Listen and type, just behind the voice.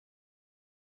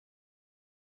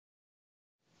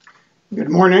Good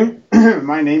morning.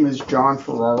 My name is John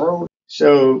Ferraro.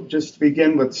 So just to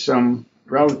begin with some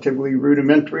relatively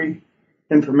rudimentary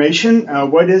information,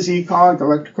 what is ECoG,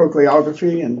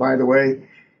 electrocochleography? And by the way,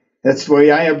 that's the way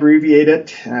I abbreviate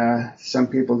it. Some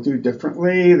people do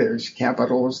differently. There's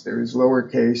capitals, there's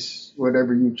lowercase,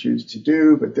 whatever you choose to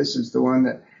do, but this is the one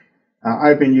that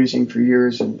I've been using for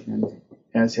years and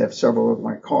as have several of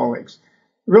my colleagues.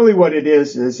 Really what it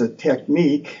is a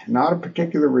technique, not a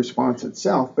particular response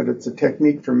itself, but it's a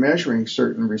technique for measuring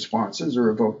certain responses or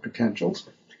evoked potentials.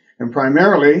 And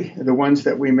primarily, the ones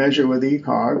that we measure with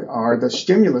ECoG are the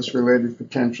stimulus-related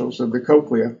potentials of the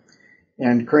cochlea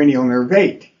and cranial nerve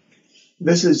 8.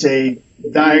 This is a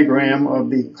diagram of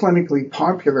the clinically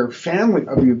popular family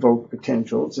of evoked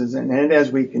potentials, and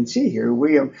as we can see here,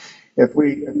 if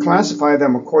we classify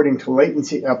them according to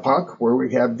latency epoch, where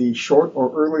we have the short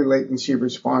or early latency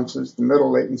responses, the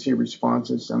middle latency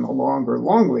responses, and the long or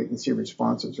long latency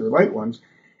responses, or late ones,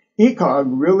 ECoG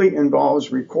really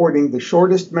involves recording the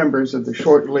shortest members of the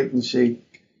short latency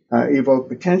evoked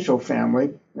potential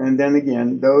family, and then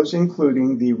again, those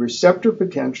including the receptor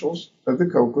potentials of the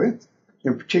cochlea,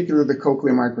 in particular the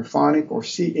cochlear microphonic, or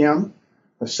CM,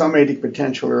 the summatic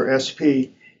potential, or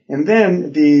SP, and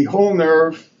then the whole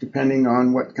nerve, depending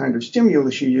on what kind of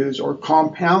stimulus you use, or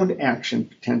compound action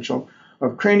potential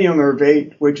of cranial nerve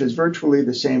 8, which is virtually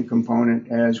the same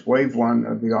component as wave 1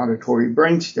 of the auditory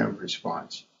brainstem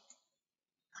response.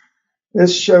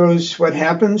 This shows what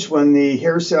happens when the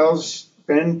hair cells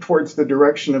bend towards the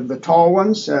direction of the tall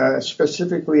ones,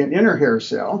 specifically an inner hair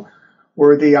cell,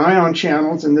 where the ion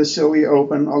channels in the cilia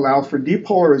open allow for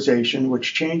depolarization,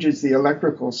 which changes the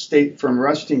electrical state from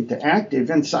resting to active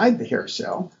inside the hair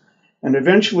cell, and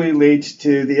eventually leads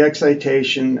to the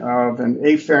excitation of an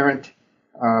afferent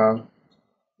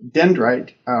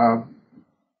dendrite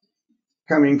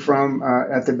coming from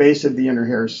at the base of the inner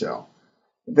hair cell.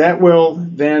 That will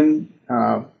then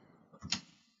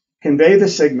convey the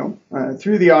signal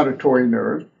through the auditory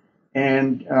nerve,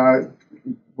 and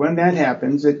when that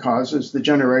happens, it causes the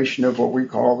generation of what we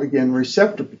call, again,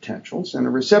 receptor potentials. And a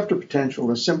receptor potential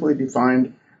is simply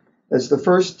defined as the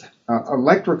first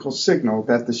electrical signal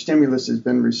that the stimulus has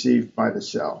been received by the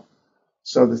cell.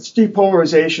 So the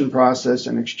depolarization process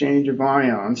and exchange of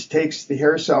ions takes the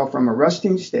hair cell from a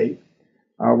resting state,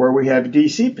 where we have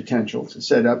DC potentials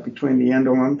set up between the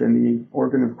endolymph and the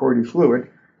organ of Corti fluid,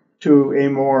 to a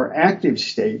more active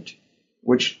state,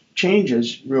 which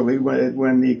changes really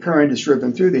when the current is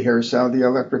driven through the hair cell, the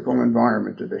electrical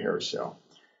environment of the hair cell.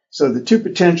 So the two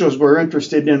potentials we're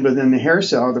interested in within the hair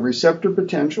cell, the receptor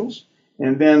potentials,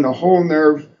 and then the whole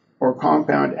nerve or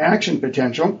compound action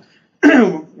potential,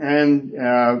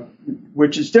 and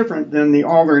which is different than the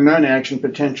all or none action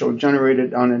potential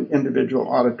generated on an individual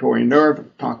auditory nerve. We'll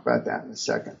talk about that in a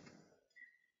second.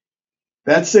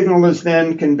 That signal is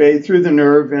then conveyed through the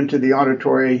nerve into the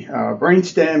auditory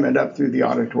brainstem and up through the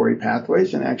auditory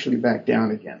pathways and actually back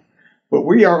down again. But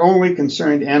we are only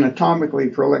concerned anatomically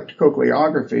for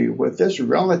electrocochleography with this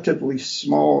relatively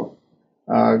small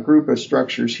group of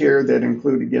structures here that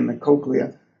include, again, the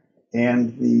cochlea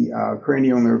and the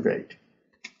cranial nerve 8.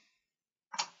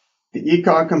 The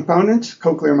ECoG components,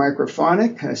 cochlear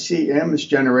microphonic, CM, is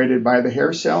generated by the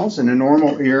hair cells in a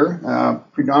normal ear,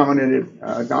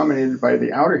 dominated by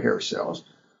the outer hair cells,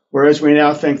 whereas we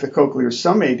now think the cochlear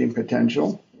summating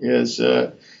potential is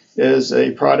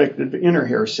a product of the inner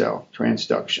hair cell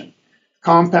transduction.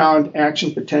 Compound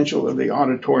action potential of the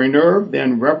auditory nerve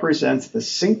then represents the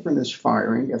synchronous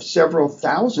firing of several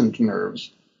thousand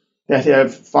nerves that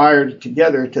have fired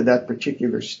together to that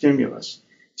particular stimulus.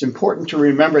 It's important to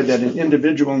remember that an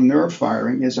individual nerve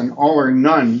firing is an all or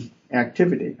none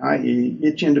activity, i.e.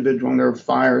 each individual nerve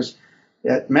fires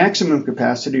at maximum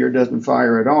capacity or doesn't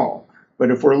fire at all.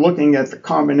 But if we're looking at the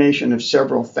combination of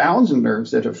several thousand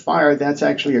nerves that have fired, that's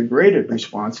actually a graded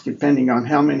response depending on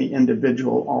how many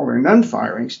individual all or none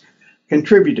firings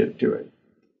contributed to it.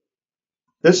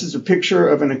 This is a picture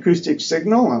of an acoustic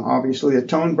signal, obviously a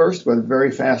tone burst with a very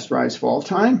fast rise fall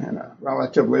time and a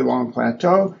relatively long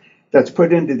plateau. That's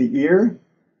put into the ear.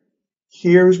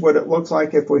 Here's what it looks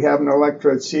like if we have an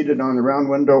electrode seated on the round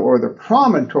window or the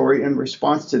promontory in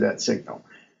response to that signal.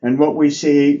 And what we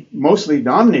see mostly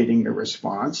dominating the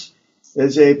response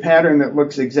is a pattern that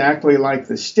looks exactly like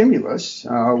the stimulus,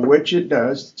 which it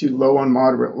does to low and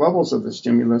moderate levels of the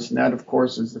stimulus. And that, of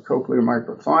course, is the cochlear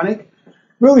microphonic.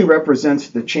 Really represents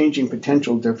the changing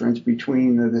potential difference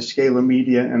between the scala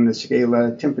media and the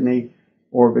scala tympani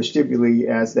or vestibuli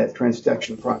as that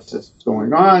transduction process is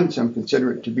going on. Some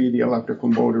consider it to be the electrical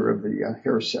motor of the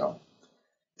hair cell.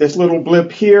 This little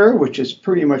blip here, which is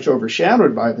pretty much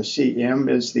overshadowed by the CM,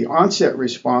 is the onset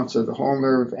response of the whole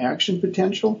nerve action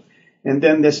potential. And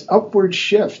then this upward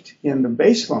shift in the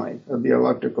baseline of the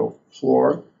electrical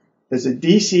floor is a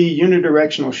DC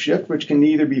unidirectional shift, which can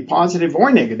either be positive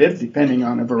or negative, depending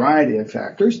on a variety of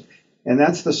factors. And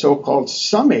that's the so-called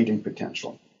summating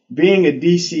potential. Being a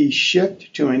DC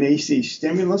shift to an AC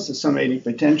stimulus, the summating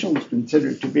potential is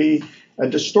considered to be a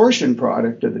distortion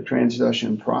product of the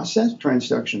transduction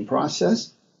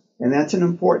process. And that's an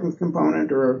important component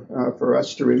for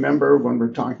us to remember when we're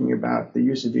talking about the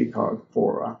use of ECoG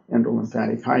for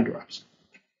endolymphatic eye drops.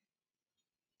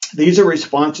 These are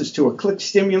responses to a click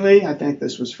stimuli. I think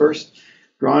this was first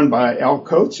drawn by Al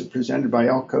Coates, or presented by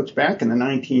Al Coates back in the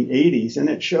 1980s, and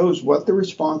it shows what the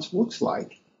response looks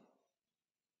like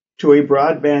to a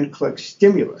broadband click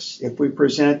stimulus. If we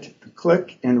present the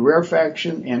click in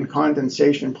rarefaction and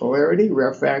condensation polarity,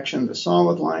 rarefaction the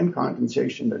solid line,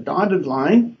 condensation the dotted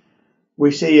line, we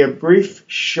see a brief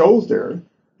shoulder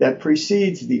that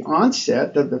precedes the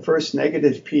onset of the first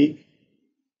negative peak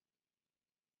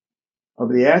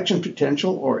of the action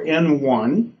potential, or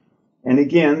N1. And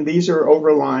again, these are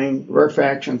overlying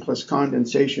rarefaction plus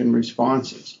condensation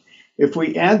responses. If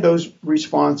we add those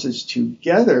responses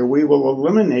together, we will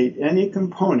eliminate any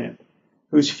component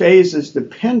whose phase is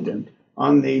dependent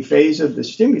on the phase of the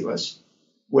stimulus,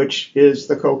 which is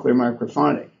the cochlear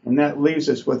microphonic. And that leaves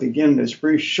us with, again, this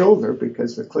brief shoulder,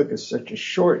 because the click is such a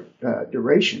short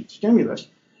duration stimulus,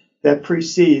 that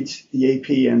precedes the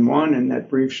APN1, and that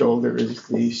brief shoulder is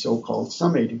the so-called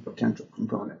summating potential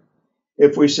component.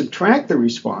 If we subtract the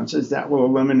responses, that will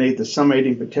eliminate the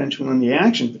summating potential and the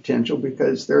action potential,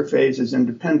 because their phase is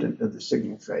independent of the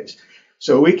signal phase.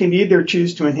 So we can either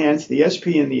choose to enhance the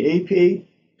SP and the AP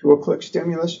to a click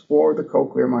stimulus, or the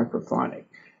cochlear microphonic.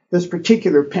 This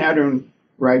particular pattern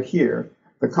right here,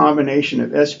 the combination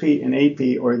of SP and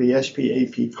AP, or the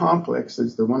SP-AP complex,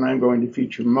 is the one I'm going to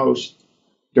feature most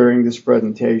during this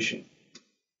presentation.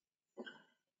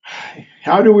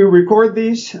 How do we record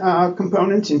these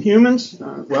components in humans?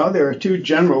 Well, there are two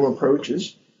general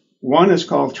approaches. One is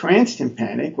called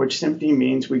transtympanic, which simply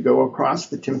means we go across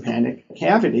the tympanic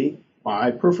cavity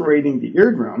by perforating the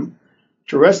eardrum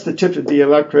to rest the tip of the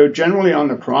electrode generally on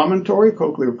the promontory,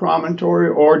 cochlear promontory,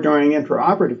 or during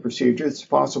intraoperative procedures. It's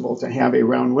possible to have a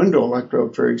round window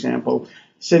electrode, for example,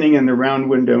 sitting in the round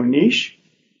window niche.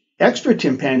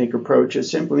 Extratympanic approaches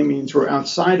simply means we're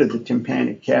outside of the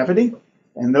tympanic cavity,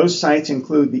 and those sites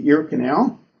include the ear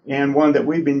canal, and one that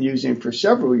we've been using for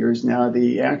several years now,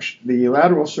 the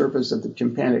lateral surface of the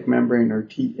tympanic membrane, or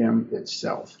TM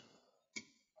itself.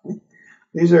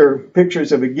 These are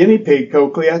pictures of a guinea pig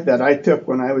cochlea that I took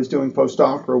when I was doing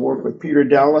postdoctoral work with Peter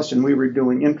Dallas, and we were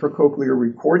doing intracochlear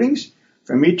recordings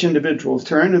from each individual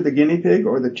turn of the guinea pig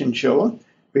or the chinchilla,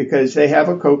 because they have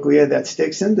a cochlea that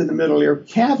sticks into the middle ear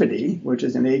cavity, which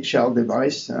is an eggshell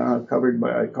device covered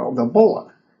by, called the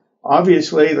bulla.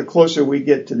 Obviously, the closer we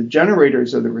get to the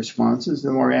generators of the responses,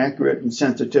 the more accurate and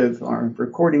sensitive our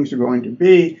recordings are going to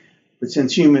be. But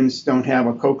since humans don't have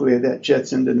a cochlea that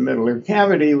jets into the middle ear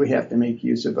cavity, we have to make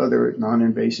use of other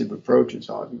non-invasive approaches,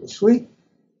 obviously.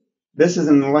 This is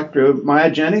an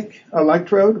myogenic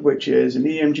electrode, which is an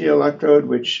EMG electrode,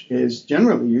 which is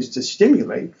generally used to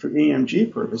stimulate for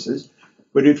EMG purposes.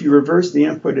 But if you reverse the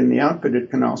input and the output,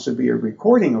 it can also be a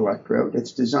recording electrode.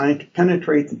 It's designed to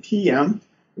penetrate the TM,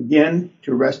 again,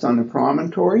 to rest on the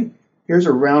promontory. Here's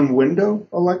a round window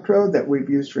electrode that we've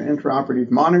used for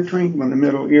intraoperative monitoring when the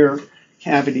middle ear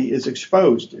cavity is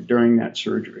exposed during that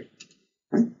surgery.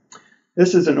 Okay.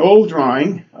 This is an old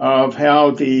drawing of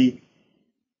how the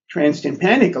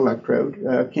transtympanic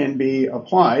electrode can be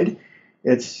applied.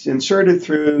 It's inserted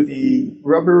through the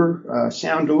rubber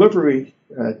sound delivery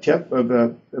tip of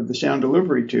the sound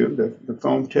delivery tube, the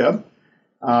foam tip.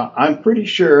 I'm pretty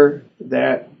sure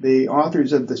that the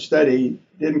authors of the study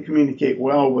didn't communicate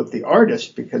well with the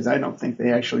artist, because I don't think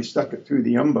they actually stuck it through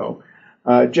the umbo.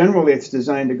 Generally, it's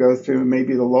designed to go through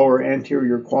maybe the lower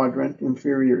anterior quadrant,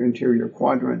 inferior interior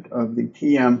quadrant of the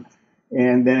TM,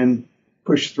 and then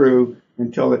push through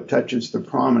until it touches the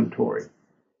promontory.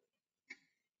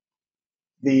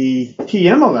 The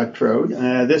TM electrode,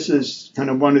 this is kind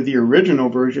of one of the original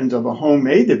versions of a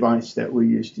homemade device that we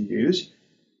used to use.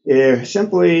 It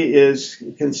simply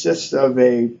consists of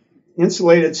a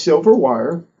insulated silver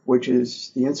wire, which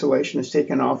is the insulation is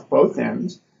taken off both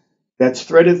ends, that's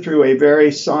threaded through a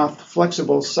very soft,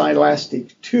 flexible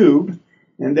silastic tube,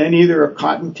 and then either a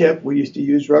cotton tip, we used to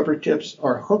use rubber tips,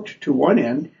 are hooked to one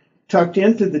end, tucked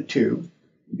into the tube.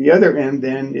 The other end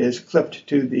then is clipped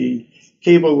to the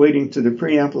cable leading to the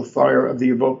preamplifier of the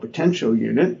evoked potential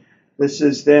unit. This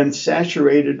is then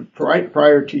saturated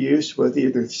prior to use with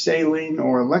either saline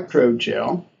or electrode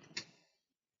gel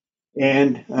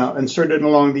and inserted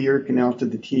along the ear canal to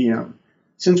the TM.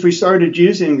 Since we started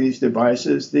using these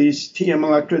devices, these TM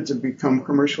electrodes have become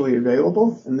commercially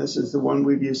available, and this is the one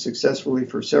we've used successfully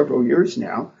for several years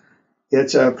now.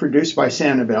 It's produced by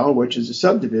Sanibel, which is a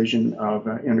subdivision of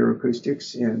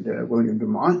Interacoustics and William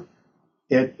Demont.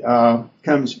 It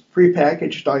comes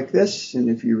prepackaged like this, and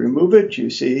if you remove it, you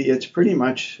see it's pretty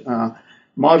much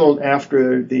modeled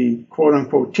after the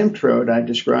quote-unquote Tymptrode I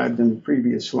described in the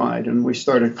previous slide, and we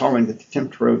started calling it the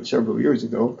Tymptrode several years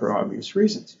ago for obvious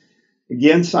reasons.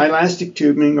 Again, silastic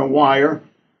tubing, a wire,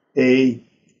 a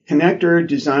connector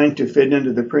designed to fit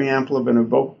into the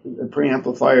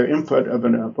preamplifier input of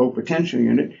an evoked potential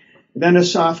unit, then a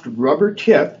soft rubber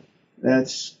tip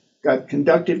that's got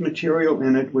conductive material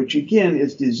in it, which again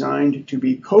is designed to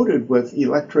be coated with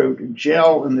electrode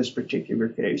gel in this particular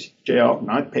case, gel,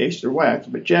 not paste or wax,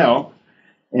 but gel,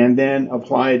 and then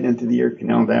applied into the ear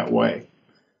canal that way.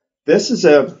 This is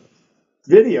a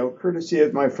video courtesy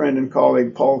of my friend and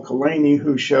colleague Paul Kalani,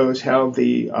 who shows how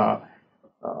the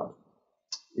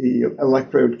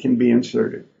electrode can be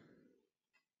inserted.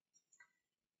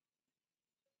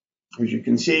 As you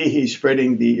can see, he's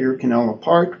spreading the ear canal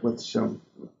apart with some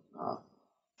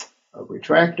a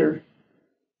retractor.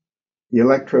 The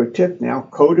electrode tip, now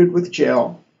coated with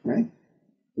gel, okay,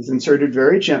 is inserted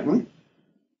very gently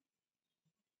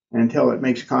until it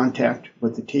makes contact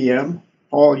with the TM.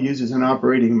 Paul uses an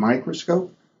operating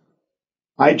microscope.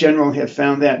 I generally have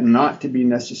found that not to be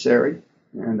necessary,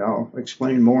 and I'll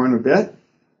explain more in a bit.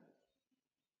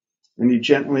 And he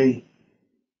gently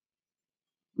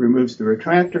removes the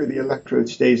retractor. The electrode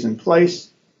stays in place.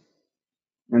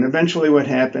 And eventually what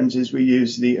happens is we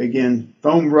use the, again,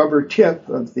 foam rubber tip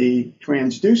of the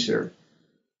transducer,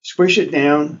 squish it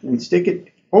down, and stick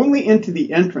it only into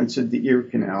the entrance of the ear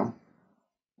canal.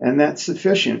 And that's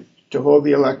sufficient to hold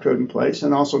the electrode in place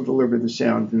and also deliver the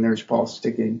sound. And there's Paul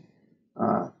sticking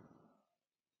the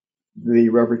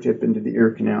rubber tip into the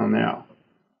ear canal now.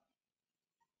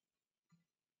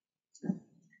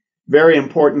 Very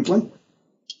importantly,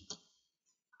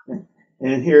 okay,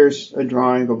 and here's a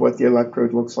drawing of what the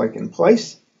electrode looks like in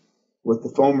place with the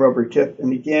foam rubber tip.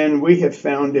 And again, we have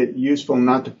found it useful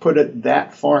not to put it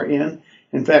that far in.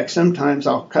 In fact, sometimes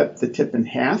I'll cut the tip in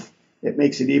half. It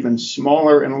makes it even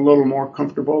smaller and a little more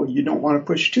comfortable. You don't want to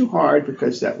push too hard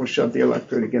because that will shove the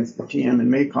electrode against the TM and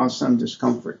may cause some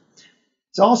discomfort.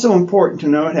 It's also important to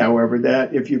note, however,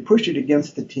 that if you push it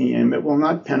against the TM, it will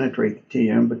not penetrate the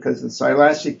TM because the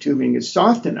silastic tubing is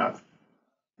soft enough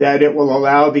that it will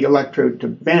allow the electrode to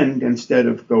bend instead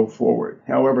of go forward.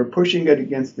 However, pushing it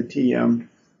against the TM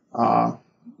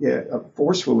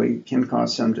forcefully can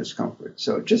cause some discomfort.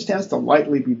 So it just has to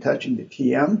lightly be touching the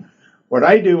TM. What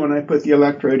I do when I put the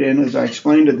electrode in is I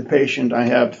explain to the patient I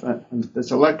have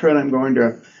this electrode. I'm going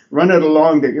to run it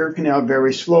along the ear canal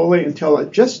very slowly until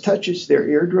it just touches their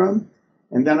eardrum,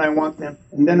 and then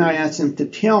I ask them to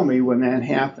tell me when that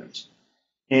happens.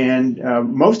 And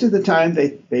most of the time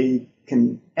they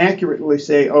can accurately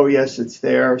say, oh yes, it's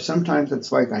there. Sometimes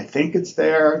it's like, I think it's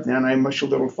there. Then I mush a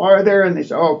little farther and they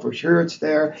say, oh, for sure it's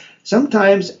there.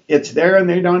 Sometimes it's there and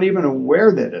they're not even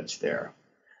aware that it's there.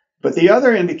 But the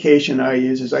other indication I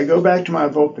use is I go back to my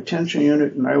evoked potential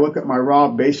unit and I look at my raw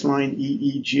baseline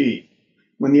EEG.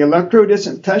 When the electrode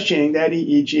isn't touching, that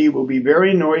EEG will be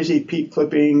very noisy, peak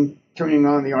clipping, turning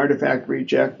on the artifact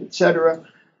reject, etc.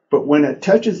 But when it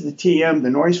touches the TM, the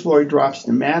noise floor drops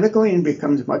dramatically and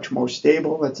becomes much more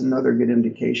stable. That's another good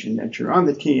indication that you're on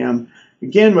the TM,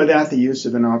 again, without the use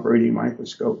of an operating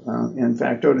microscope. In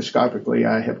fact, otoscopically,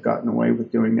 I have gotten away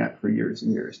with doing that for years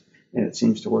and years, and it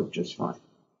seems to work just fine.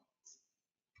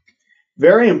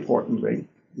 Very importantly,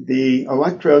 the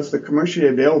electrodes, the commercially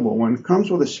available one,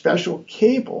 comes with a special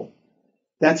cable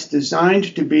that's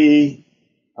designed to be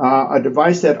a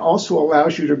device that also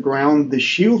allows you to ground the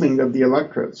shielding of the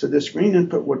electrode. So this green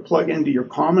input would plug into your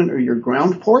common or your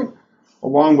ground port,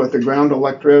 along with the ground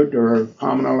electrode or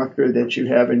common electrode that you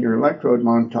have in your electrode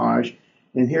montage.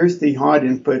 And here's the hot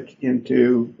input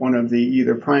into one of the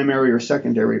either primary or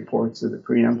secondary ports of the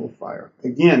preamplifier.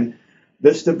 Again,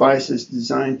 this device is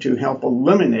designed to help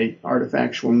eliminate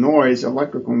artifactual noise,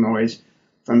 electrical noise,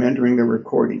 from entering the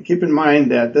recording. Keep in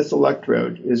mind that this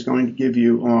electrode is going to give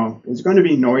you, is going to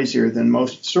be noisier than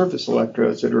most surface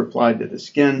electrodes that are applied to the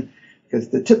skin because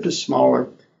the tip is smaller,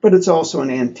 but it's also an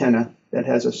antenna that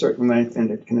has a certain length and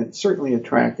it can certainly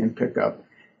attract and pick up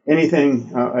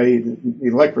anything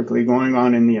electrically going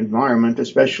on in the environment,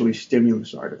 especially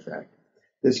stimulus artifact.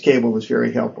 This cable is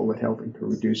very helpful at helping to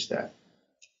reduce that.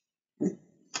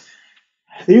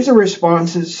 These are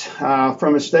responses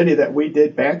from a study that we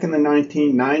did back in the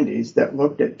 1990s that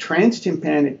looked at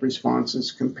transtympanic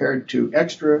responses compared to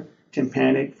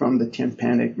extratympanic from the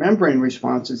tympanic membrane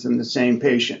responses in the same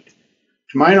patient.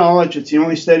 To my knowledge, it's the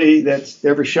only study that's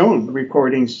ever shown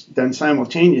recordings done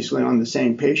simultaneously on the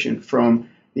same patient from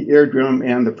the eardrum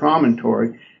and the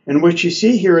promontory. And what you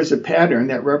see here is a pattern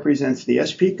that represents the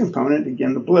SP component,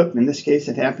 again the blip. In this case,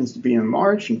 it happens to be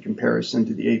enlarged in comparison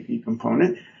to the AP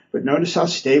component. But notice how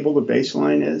stable the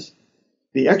baseline is.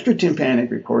 The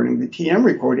extratympanic recording, the TM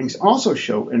recordings, also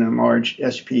show an enlarged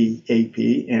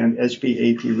SP-AP and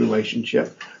SP-AP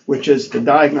relationship, which is the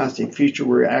diagnostic feature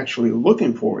we're actually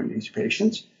looking for in these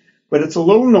patients. But it's a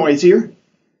little noisier,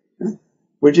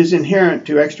 which is inherent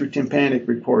to extratympanic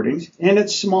recordings, and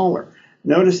it's smaller.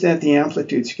 Notice that the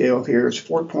amplitude scale here is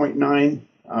 4.9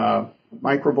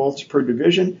 microvolts per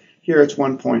division. Here it's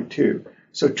 1.2.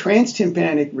 So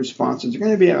transtympanic responses are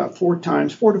going to be about 4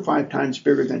 to 5 times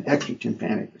bigger than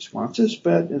extratympanic responses.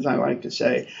 But as I like to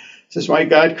say, this is why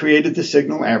God created the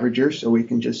signal averager, so we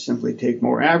can just simply take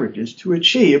more averages to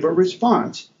achieve a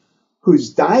response whose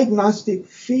diagnostic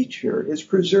feature is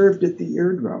preserved at the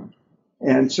eardrum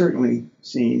and certainly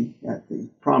seen at the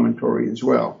promontory as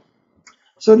well.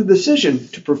 So the decision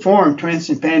to perform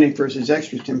transtympanic versus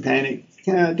extratympanic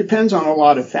depends on a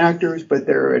lot of factors, but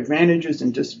there are advantages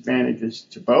and disadvantages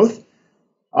to both.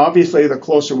 Obviously, the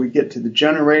closer we get to the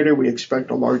generator, we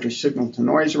expect a larger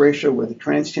signal-to-noise ratio with a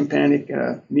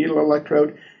transtympanic needle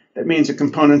electrode. That means the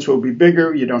components will be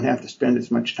bigger, you don't have to spend as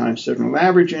much time signal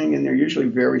averaging, and they're usually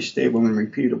very stable and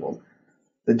repeatable.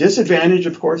 The disadvantage,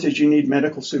 of course, is you need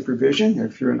medical supervision.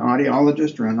 If you're an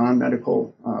audiologist or a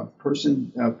non-medical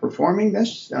person performing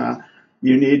this,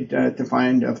 you need to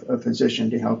find a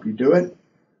physician to help you do it.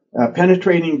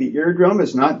 Penetrating the eardrum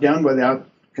is not done without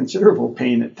considerable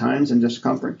pain at times and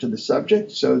discomfort to the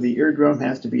subject, so the eardrum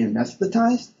has to be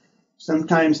anesthetized.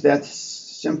 Sometimes that's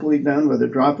simply done with a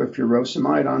drop of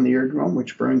furosemide on the eardrum,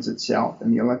 which burns itself,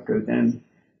 and the electrode then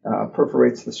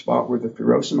perforates the spot where the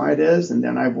furosemide is. And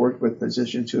then I've worked with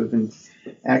physicians who have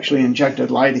actually injected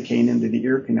lidocaine into the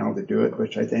ear canal to do it,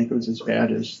 which I think was as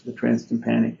bad as the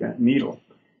transtympanic needle.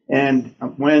 And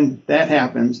when that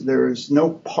happens, there is no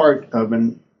part of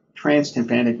a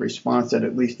transtympanic response that,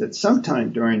 at least at some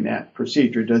time during that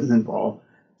procedure, doesn't involve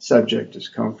subject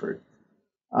discomfort.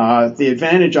 The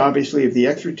advantage, obviously, of the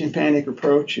extratympanic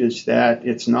approach is that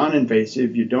it's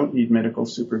non-invasive. You don't need medical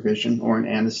supervision or an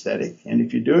anesthetic. And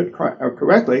if you do it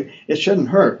correctly, it shouldn't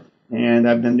hurt. And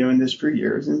I've been doing this for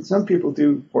years, and some people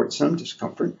do report some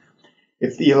discomfort.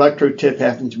 If the electrode tip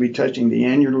happens to be touching the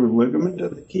annular ligament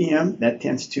of the TM, that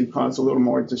tends to cause a little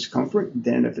more discomfort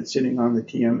than if it's sitting on the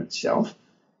TM itself.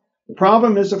 The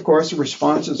problem is, of course, the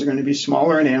responses are going to be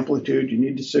smaller in amplitude. You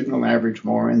need to signal average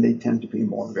more, and they tend to be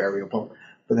more variable.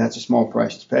 But that's a small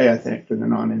price to pay, I think, for the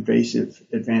non-invasive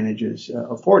advantages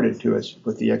afforded to us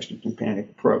with the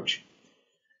extratympanic approach.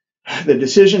 The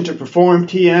decision to perform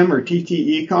TM or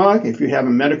TT-ECoG, if you have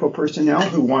a medical personnel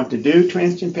who want to do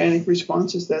transtympanic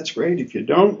responses, that's great. If you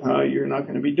don't, you're not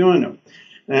going to be doing them.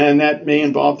 And that may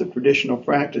involve the traditional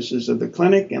practices of the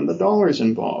clinic and the dollars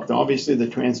involved. Obviously, the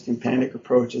transtympanic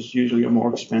approach is usually a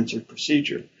more expensive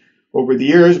procedure. Over the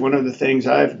years, one of the things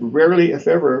I've rarely, if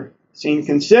ever, seen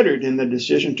considered in the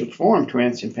decision to perform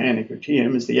transtympanic or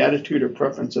TM is the attitude or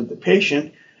preference of the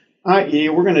patient, i.e.,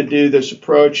 we're going to do this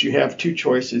approach. You have 2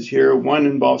 choices here. One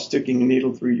involves sticking a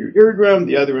needle through your eardrum.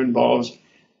 The other involves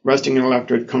resting an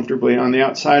electrode comfortably on the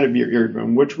outside of your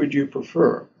eardrum. Which would you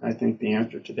prefer? I think the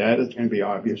answer to that is going to be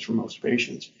obvious for most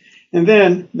patients. And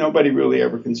then nobody really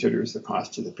ever considers the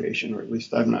cost to the patient, or at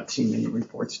least I've not seen any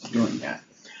reports to doing that.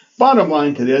 Bottom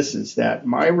line to this is that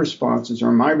my responses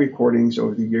or my recordings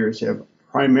over the years have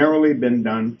primarily been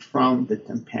done from the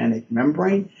tympanic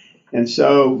membrane. And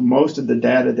so most of the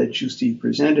data that you see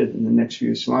presented in the next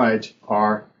few slides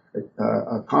are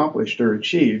accomplished or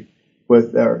achieved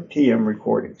with our TM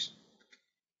recordings.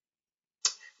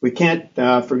 We can't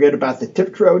forget about the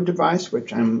Tiptrode device,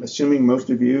 which I'm assuming most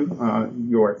of you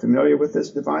are familiar with this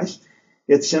device.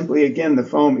 It's simply, again, the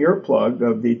foam earplug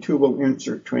of the tubal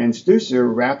insert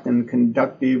transducer wrapped in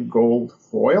conductive gold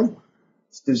foil.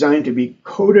 It's designed to be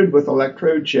coated with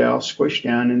electrode gel, squished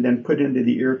down, and then put into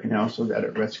the ear canal so that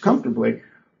it rests comfortably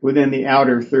within the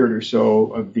outer third or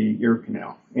so of the ear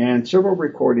canal. And several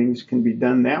recordings can be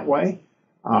done that way.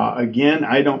 Again,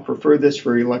 I don't prefer this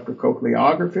for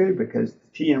electrocochleography because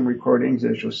the TM recordings,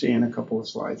 as you'll see in a couple of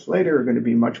slides later, are going to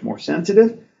be much more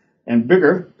sensitive and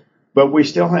bigger. But we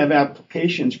still have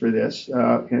applications for this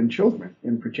in children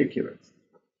in particular.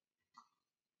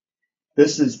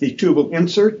 This is the tubal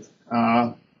insert.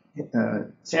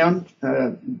 sound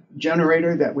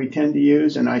generator that we tend to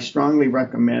use, and I strongly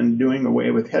recommend doing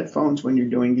away with headphones when you're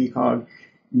doing ECoG,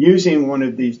 using one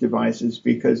of these devices,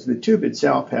 because the tube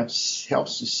itself helps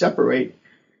to separate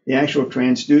the actual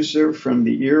transducer from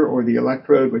the ear or the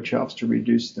electrode, which helps to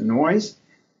reduce the noise.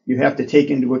 You have to take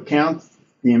into account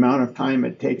the amount of time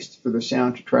it takes for the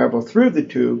sound to travel through the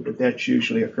tube, but that's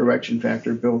usually a correction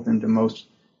factor built into most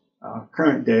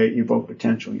current day evoked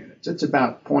potential units. It's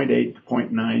about 0.8 to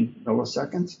 0.9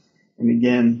 milliseconds. And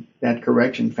again, that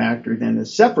correction factor then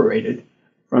is separated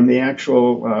from the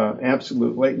actual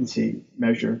absolute latency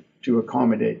measure to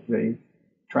accommodate the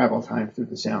travel time through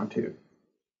the sound tube.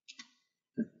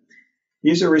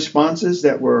 These are responses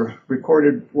that were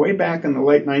recorded way back in the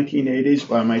late 1980s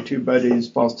by my two buddies,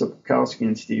 Paul Stopkowski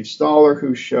and Steve Stoller,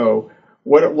 who show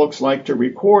what it looks like to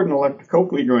record an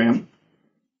electrocochleogram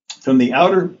from the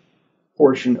outer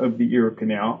portion of the ear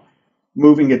canal,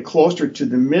 moving it closer to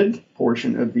the mid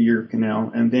portion of the ear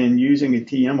canal, and then using a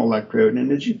TM electrode.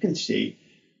 And as you can see,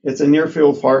 it's a near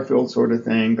field, far field sort of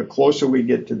thing. The closer we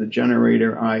get to the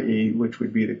generator, i.e., which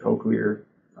would be the cochlear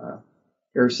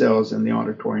hair cells and the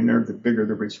auditory nerve, the bigger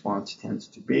the response tends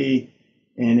to be.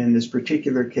 And in this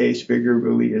particular case, bigger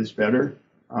really is better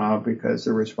because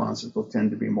the responses will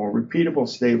tend to be more repeatable,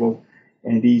 stable,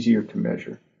 and easier to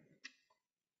measure.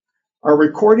 Our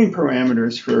recording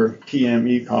parameters for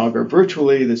TM ECoG are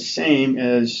virtually the same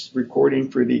as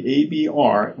recording for the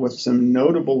ABR, with some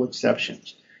notable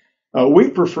exceptions.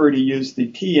 We prefer to use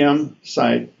the TM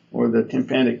site, or the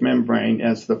tympanic membrane,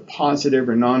 as the positive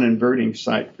or non-inverting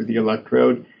site for the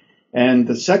electrode. And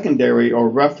the secondary or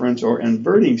reference or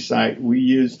inverting site, we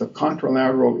use the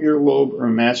contralateral earlobe or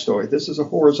mastoid. This is a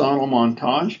horizontal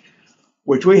montage,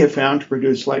 which we have found to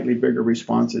produce slightly bigger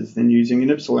responses than using an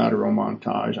ipsilateral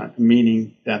montage,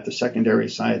 meaning that the secondary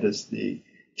site is the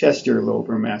chest earlobe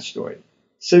or mastoid.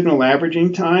 Signal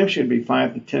averaging time should be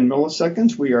 5 to 10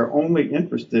 milliseconds. We are only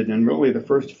interested in really the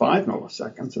first 5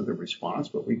 milliseconds of the response,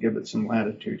 but we give it some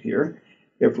latitude here.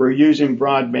 If we're using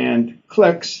broadband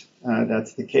clicks,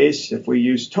 that's the case. If we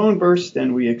use tone bursts,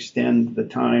 then we extend the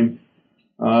time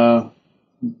to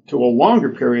a longer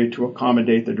period to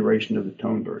accommodate the duration of the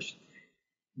tone burst.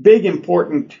 Big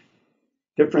important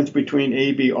difference between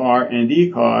ABR and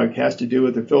ECoG has to do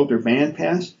with the filter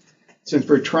bandpass. Since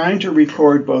we're trying to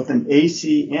record both an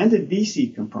AC and a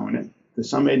DC component, the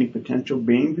summating potential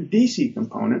being the DC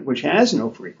component, which has no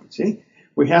frequency,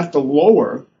 we have to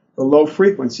lower the low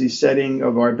frequency setting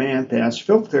of our bandpass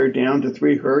filter down to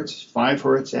 3 hertz. 5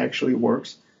 hertz actually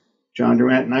works. John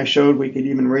Durant and I showed we could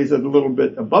even raise it a little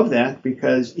bit above that,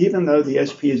 because even though the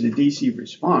SP is a DC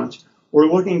response, we're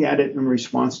looking at it in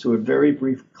response to a very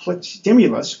brief click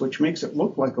stimulus, which makes it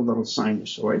look like a little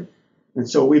sinusoid. And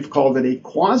so we've called it a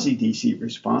quasi-DC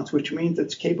response, which means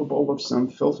it's capable of some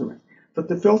filtering. But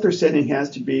the filter setting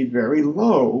has to be very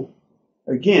low,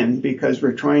 again, because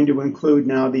we're trying to include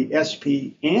now the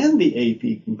SP and the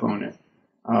AP component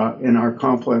in our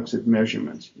complex of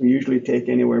measurements. We usually take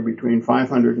anywhere between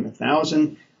 500 and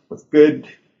 1,000. With good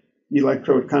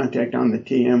electrode contact on the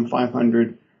TM,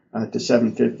 500 to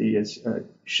 750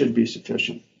 should be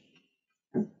sufficient.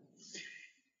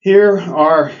 Here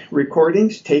are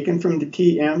recordings taken from the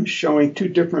TM showing 2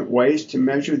 different ways to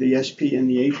measure the SP and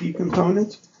the AP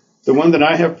components. The one that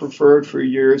I have preferred for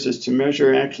years is to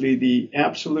measure actually the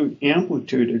absolute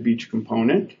amplitude of each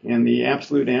component. And the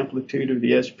absolute amplitude of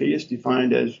the SP is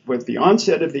defined as what the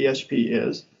onset of the SP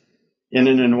is. And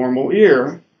in a normal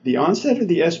ear, the onset of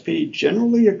the SP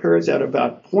generally occurs at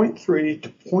about 0.3 to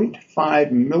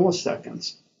 0.5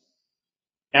 milliseconds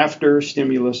after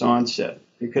stimulus onset,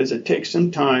 because it takes some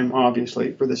time,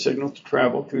 obviously, for the signal to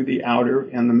travel through the outer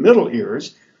and the middle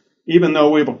ears, even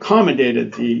though we've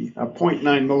accommodated the 0.9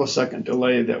 millisecond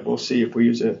delay that we'll see if we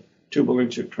use a tubal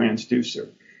insert transducer.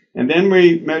 And then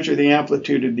we measure the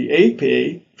amplitude of the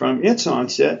AP from its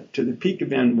onset to the peak of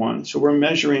N1. So we're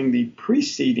measuring the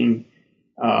preceding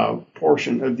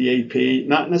portion of the AP,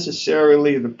 not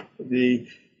necessarily the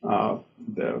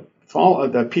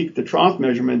peak to trough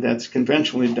measurement that's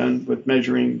conventionally done with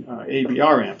measuring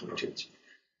ABR amplitudes.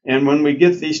 And when we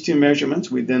get these 2 measurements,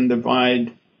 we then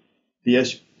divide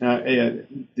the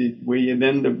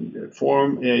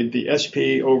form the SP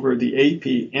over the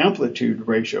AP amplitude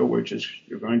ratio, which is,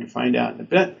 you're going to find out in a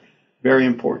bit, very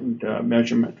important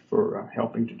measurement for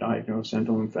helping to diagnose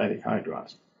endolymphatic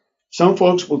hydrops. Some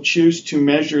folks will choose to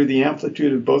measure the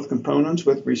amplitude of both components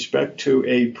with respect to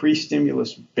a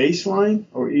pre-stimulus baseline,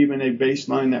 or even a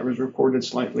baseline that was recorded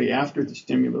slightly after the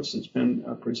stimulus has been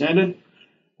presented.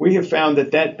 We have found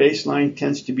that that baseline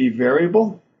tends to be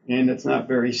variable and it's not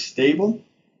very stable.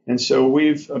 And so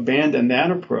we've abandoned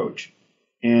that approach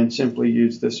and simply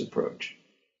use this approach.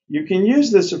 You can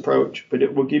use this approach, but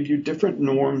it will give you different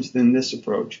norms than this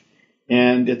approach.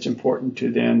 And it's important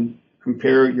to then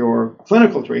compare your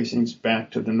clinical tracings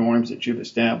back to the norms that you've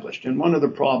established. And one of the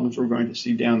problems we're going to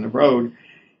see down the road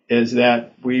is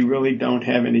that we really don't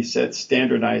have any set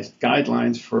standardized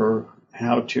guidelines for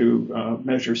how to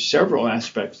measure several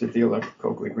aspects of the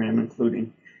electrococleogram,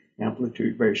 including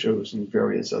amplitude ratios and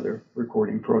various other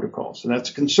recording protocols. So that's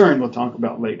a concern we'll talk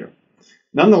about later.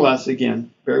 Nonetheless,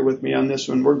 again, bear with me on this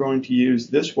one. We're going to use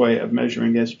this way of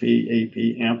measuring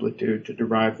SP-AP amplitude to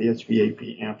derive the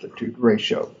SP-AP amplitude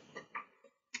ratio.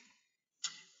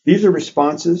 These are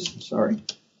responses,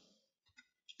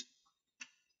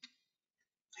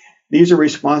 These are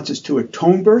responses to a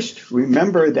tone burst.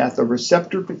 Remember that the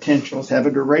receptor potentials have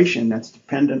a duration that's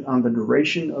dependent on the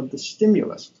duration of the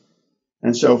stimulus.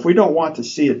 And so if we don't want to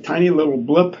see a tiny little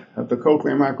blip of the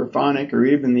cochlear microphonic or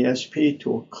even the SP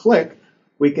to a click,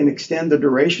 we can extend the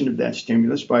duration of that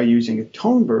stimulus by using a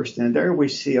tone burst. And there we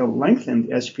see a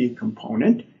lengthened SP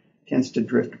component. Tends to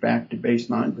drift back to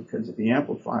baseline because of the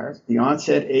amplifier. The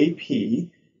onset AP,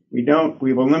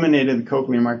 we've eliminated the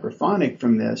cochlear microphonic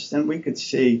from this, then we could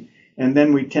see, and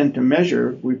then we tend to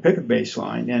measure, we pick a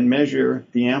baseline and measure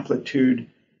the amplitude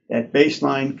at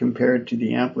baseline compared to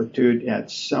the amplitude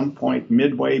at some point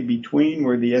midway between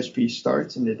where the SP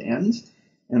starts and it ends,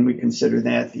 and we consider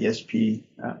that the SP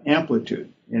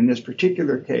amplitude. In this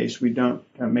particular case, we don't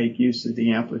make use of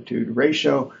the amplitude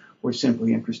ratio. We're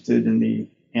simply interested in the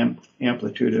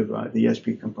amplitude of the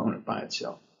SP component by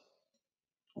itself.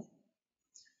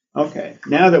 Okay,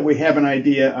 now that we have an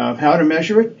idea of how to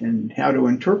measure it and how to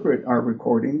interpret our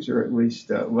recordings, or at least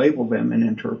label them and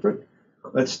interpret,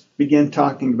 let's begin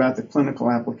talking about the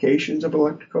clinical applications of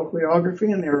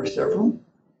electrocochleography, and there are several.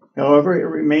 However, it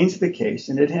remains the case,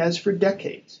 and it has for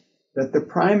decades, that the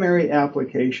primary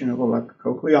application of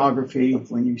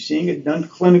electrocochleography, when you're seeing it done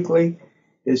clinically,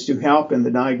 is to help in the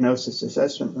diagnosis,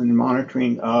 assessment, and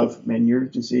monitoring of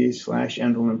Meniere's disease /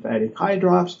 endolymphatic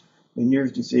hydrops.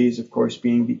 Meniere's disease, of course,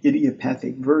 being the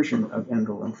idiopathic version of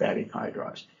endolymphatic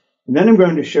hydrops. And then I'm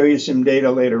going to show you some data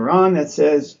later on that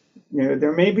says,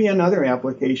 there may be another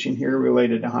application here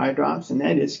related to hydrops, and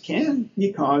that is, can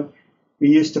ECoG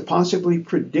be used to possibly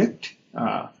predict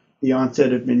the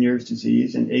onset of Meniere's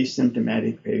disease in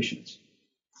asymptomatic patients?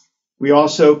 We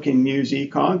also can use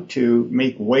ECoG to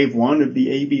make wave 1 of the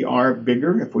ABR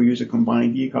bigger if we use a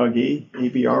combined ECoG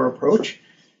ABR approach.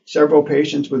 Several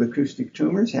patients with acoustic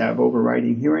tumors have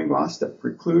overriding hearing loss that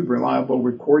preclude reliable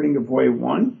recording of wave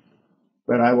 1.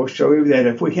 But I will show you that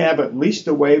if we have at least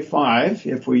a wave 5,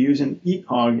 if we use an ECoG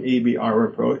ABR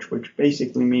approach, which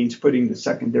basically means putting the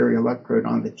secondary electrode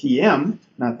on the TM,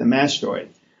 not the mastoid,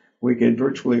 we could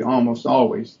virtually almost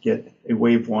always get a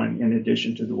wave 1 in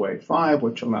addition to the wave 5,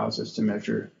 which allows us to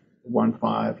measure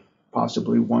 1-5,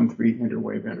 possibly 1-3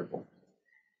 interwave interval.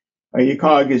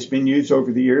 ECoG has been used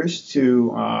over the years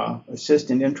to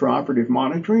assist in intraoperative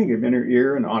monitoring of inner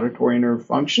ear and auditory nerve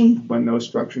function when those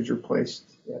structures are placed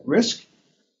at risk,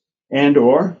 and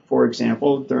or, for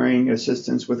example, during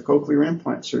assistance with cochlear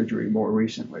implant surgery more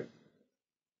recently.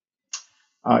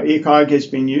 ECoG has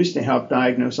been used to help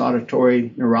diagnose auditory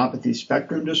neuropathy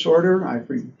spectrum disorder. I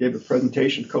gave a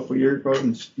presentation a couple of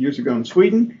years ago in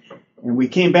Sweden, and we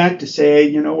came back to say,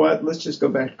 you know what, let's just go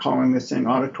back to calling this thing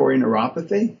auditory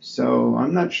neuropathy. So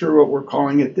I'm not sure what we're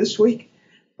calling it this week,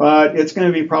 but it's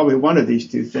going to be probably one of these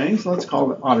two things. Let's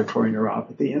call it auditory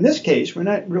neuropathy. In this case, we're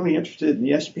not really interested in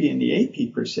the SP and the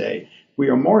AP per se. We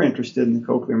are more interested in the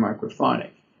cochlear microphonic.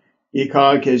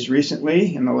 ECoG has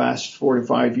recently, in the last 4 to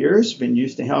 5 years, been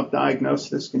used to help diagnose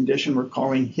this condition we're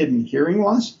calling hidden hearing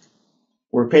loss,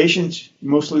 where patients,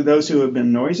 mostly those who have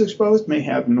been noise exposed, may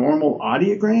have normal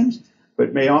audiograms,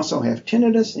 but may also have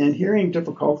tinnitus and hearing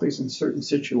difficulties in certain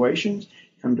situations.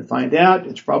 Come to find out,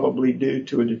 it's probably due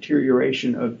to a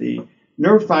deterioration of the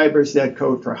nerve fibers that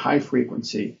code for high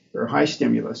frequency or high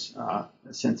stimulus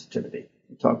sensitivity.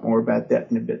 We'll talk more about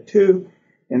that in a bit too.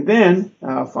 And then,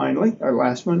 finally, our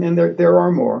last one, and there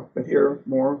are more, but here are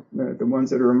more, the ones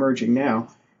that are emerging now.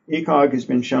 ECoG has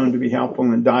been shown to be helpful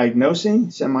in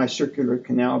diagnosing semicircular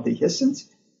canal dehiscence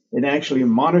and actually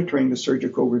monitoring the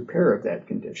surgical repair of that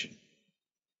condition.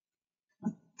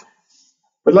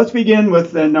 But let's begin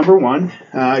with number 1,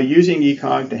 using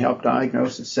ECoG to help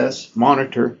diagnose, assess,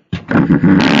 monitor,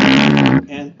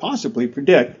 and possibly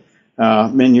predict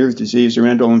Meniere's disease or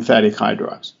endolymphatic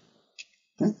hydrops.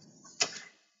 Okay.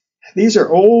 These are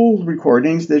old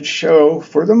recordings that show,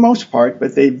 for the most part,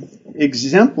 but they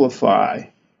exemplify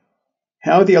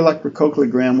how the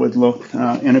electrocochleogram would look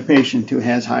in a patient who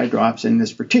has hydrops, in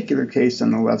this particular case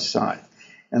on the left side.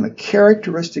 And the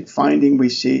characteristic finding we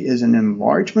see is an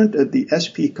enlargement of the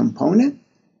SP component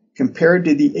compared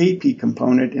to the AP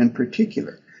component in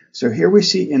particular. So here we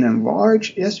see an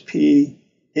enlarged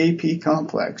SP-AP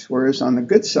complex, whereas on the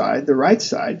good side, the right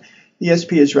side, the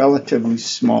SP is relatively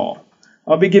small.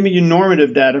 I'll be giving you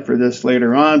normative data for this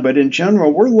later on, but in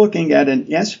general, we're looking at an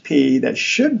SP that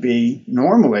should be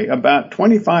normally about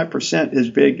 25% as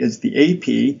big as the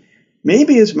AP,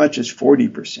 maybe as much as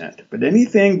 40%, but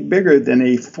anything bigger than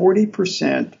a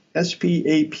 40%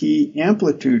 SP-AP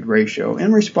amplitude ratio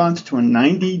in response to a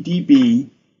 90 dB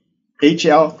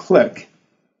HL click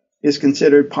is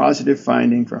considered positive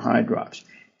finding for high drops.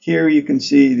 Here you can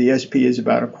see the SP is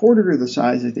about a quarter of the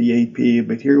size of the AP,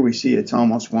 but here we see it's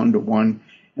almost 1-to-1,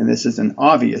 and this is an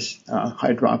obvious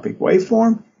hydropic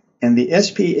waveform. And the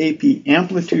SP-AP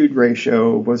amplitude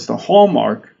ratio was the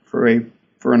hallmark for an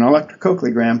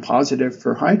electrocochleogram positive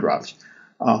for high drops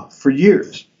for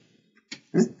years.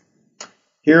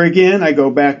 Here again, I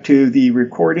go back to the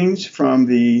recordings from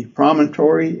the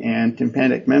promontory and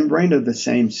tympanic membrane of the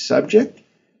same subject.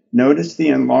 Notice the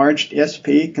enlarged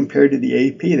SP compared to the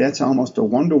AP. That's almost a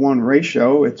 1-to-1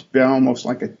 ratio. It's been almost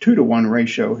like a 2-to-1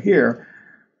 ratio here.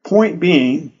 Point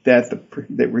being that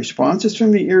the responses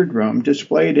from the eardrum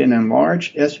displayed an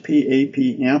enlarged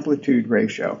SP-AP amplitude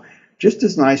ratio just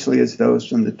as nicely as those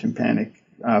from the tympanic,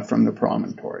 from the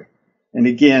promontory. And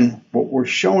again, what we're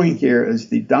showing here is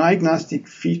the diagnostic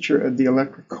feature of the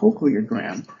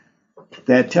electrocochleogram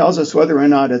that tells us whether or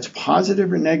not it's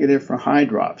positive or negative for high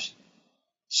drops.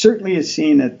 Certainly is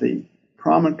seen at the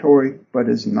promontory, but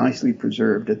is nicely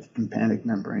preserved at the tympanic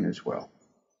membrane as well.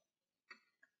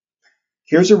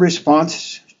 Here's a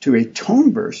response to a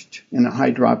tone burst in a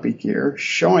hydropic ear,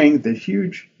 showing the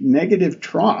huge negative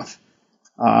trough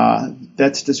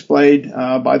that's displayed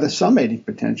by the summating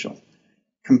potential,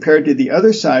 compared to the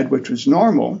other side, which was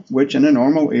normal, which in a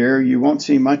normal ear, you won't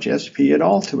see much SP at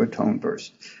all to a tone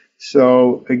burst.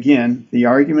 So again, the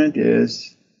argument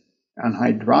is an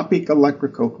hydropic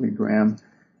electrocochleogram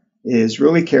is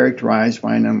really characterized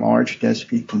by an enlarged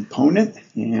SP component,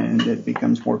 and it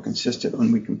becomes more consistent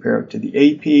when we compare it to the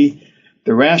AP.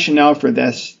 The rationale for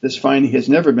this finding has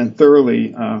never been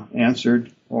thoroughly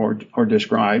answered or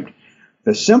described.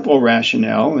 The simple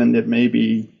rationale, and it may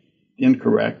be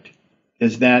incorrect,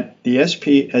 is that the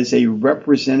SP as a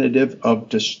representative of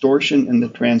distortion in the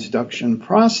transduction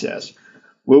process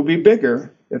will be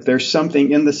bigger if there's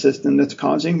something in the system that's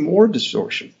causing more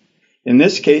distortion. In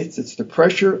this case, it's the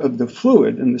pressure of the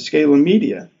fluid in the scalum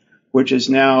media, which has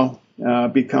now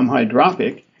become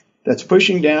hydropic, that's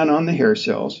pushing down on the hair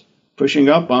cells, pushing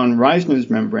up on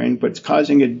Reisner's membrane, but it's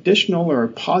causing additional or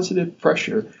positive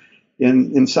pressure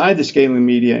inside the scalum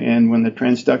media. And when the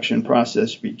transduction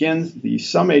process begins, the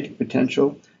summating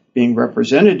potential, being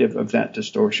representative of that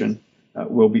distortion,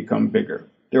 will become bigger.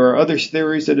 There are other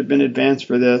theories that have been advanced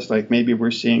for this, like maybe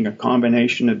we're seeing a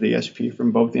combination of the SP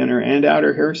from both inner and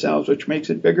outer hair cells, which makes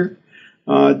it bigger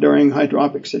during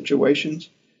hydropic situations.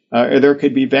 There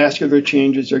could be vascular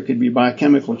changes, there could be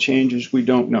biochemical changes, we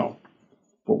don't know.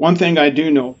 But one thing I do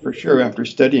know for sure after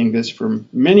studying this for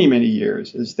many, many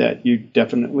years is that you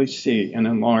definitely see an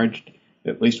enlarged,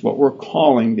 at least what we're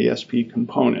calling the SP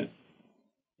component,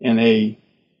 in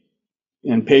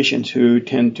patients who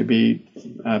tend to be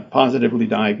positively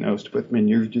diagnosed with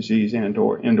Meniere's disease and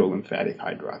or endolymphatic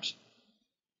high drops.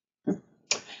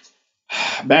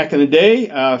 Back in the day,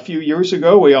 a few years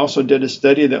ago, we also did a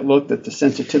study that looked at the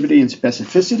sensitivity and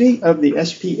specificity of the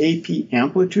SP-AP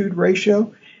amplitude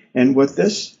ratio. And what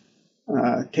this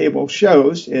table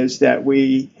shows is that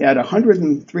we had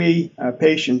 103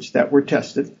 patients that were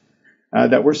tested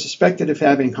that were suspected of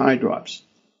having high drops.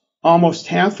 Almost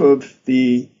half of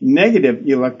the negative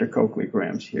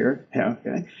electrocochleograms here,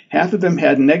 half of them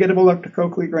had negative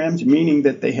electrocochleograms, meaning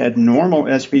that they had normal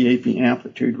SP-AP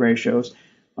amplitude ratios.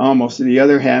 Almost the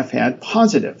other half had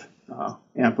positive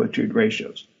amplitude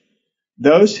ratios.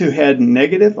 Those who had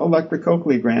negative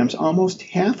electrocochleograms, almost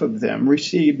half of them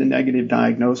received the negative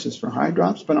diagnosis for high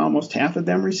drops, but almost half of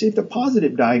them received a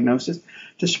positive diagnosis,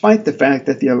 despite the fact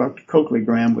that the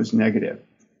electrocochleogram was negative.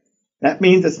 That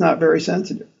means it's not very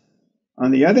sensitive.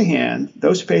 On the other hand,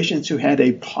 those patients who had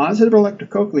a positive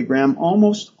electrocochleogram,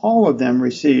 almost all of them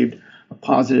received a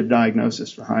positive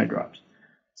diagnosis for high drops.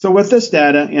 So what this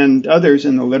data and others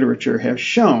in the literature have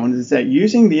shown is that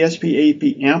using the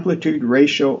SP-AP amplitude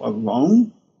ratio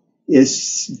alone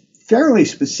is fairly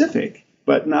specific,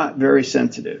 but not very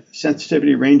sensitive.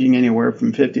 Sensitivity ranging anywhere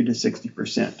from 50 to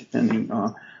 60%, depending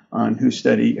on whose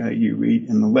study you read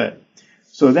in the lit.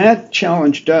 So that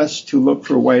challenged us to look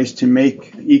for ways to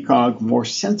make ECoG more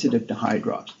sensitive to high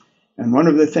drops. And one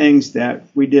of the things that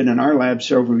we did in our lab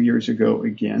several years ago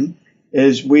again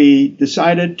is we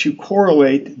decided to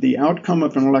correlate the outcome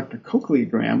of an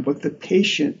electrocochleogram with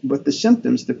the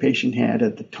symptoms the patient had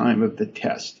at the time of the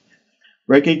test.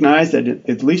 Recognize that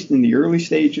at least in the early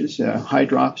stages,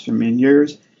 hydrops or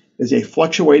Meniere's is a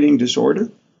fluctuating disorder.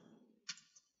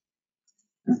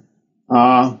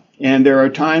 And there are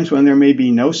times when there may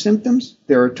be no symptoms.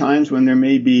 There are times when there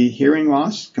may be hearing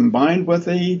loss combined with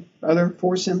the other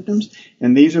 4 symptoms.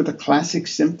 And these are the classic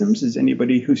symptoms, as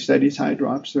anybody who studies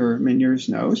hydrops or Meniere's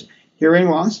knows. Hearing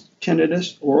loss,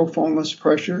 tinnitus, oral phone's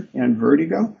pressure, and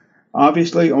vertigo.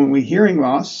 Obviously, only hearing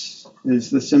loss is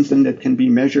the symptom that can be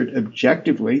measured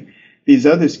objectively. These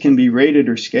others can be rated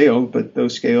or scaled, but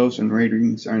those scales and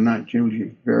ratings are not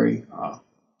usually very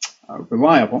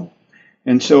reliable.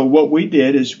 And so what we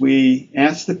did is we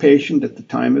asked the patient at the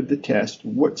time of the test,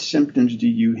 what symptoms do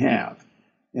you have?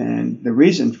 And the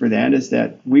reason for that is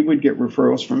that we would get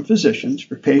referrals from physicians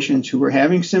for patients who were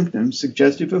having symptoms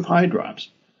suggestive of hydrops.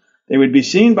 They would be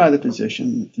seen by the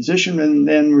physician. The physician would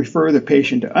then refer the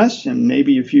patient to us, and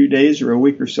maybe a few days or a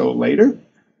week or so later,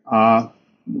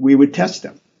 we would test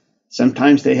them.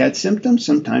 Sometimes they had symptoms,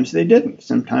 sometimes they didn't.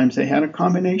 Sometimes they had a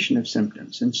combination of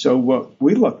symptoms. And so what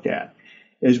we looked at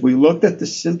is we looked at the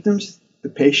symptoms the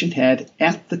patient had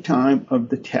at the time of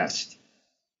the test.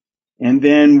 And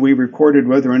then we recorded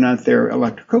whether or not their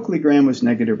electrocochleogram was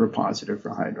negative or positive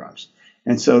for hydrops.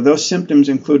 And so those symptoms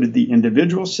included the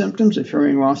individual symptoms of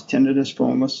hearing loss, tinnitus,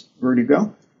 phone's,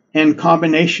 vertigo, and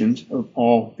combinations of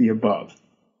all the above.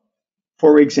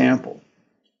 For example,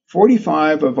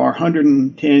 45 of our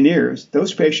 110 ears,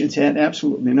 those patients had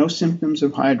absolutely no symptoms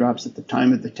of hydrops at the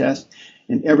time of the test,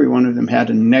 and every one of them had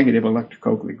a negative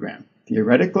electrocochleogram.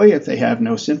 Theoretically, if they have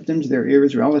no symptoms, their ear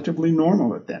is relatively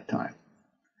normal at that time.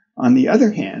 On the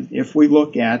other hand, if we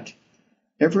look at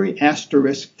every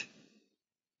asterisked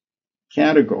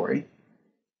category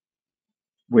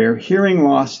where hearing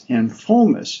loss and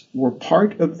fullness were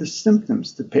part of the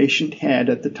symptoms the patient had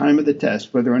at the time of the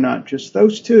test, whether or not just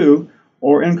those two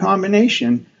or in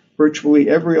combination, virtually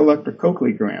every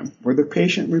electrocochleogram where the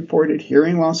patient reported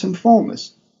hearing loss and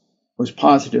fullness was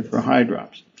positive for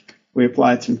hydrops. We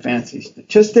applied some fancy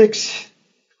statistics,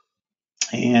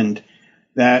 and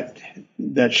that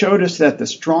showed us that the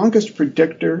strongest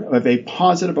predictor of a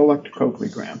positive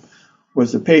electrocochleogram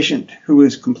was the patient who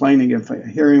was complaining of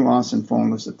hearing loss and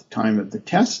fullness at the time of the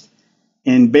test.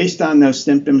 And based on those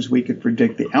symptoms, we could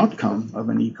predict the outcome of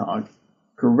an ECoG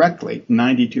correctly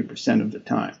 92% of the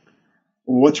time.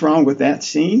 What's wrong with that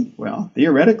scene? Well,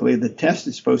 theoretically, the test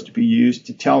is supposed to be used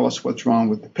to tell us what's wrong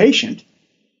with the patient.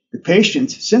 The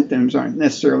patient's symptoms aren't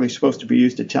necessarily supposed to be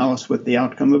used to tell us what the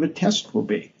outcome of a test will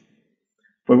be.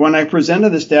 But when I presented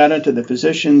this data to the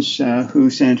physicians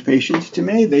who sent patients to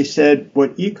me, they said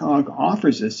what ECoG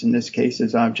offers us in this case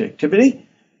is objectivity.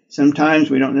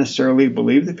 Sometimes we don't necessarily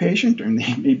believe the patient, or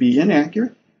they may be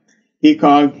inaccurate.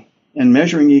 ECoG and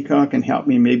measuring ECoG can help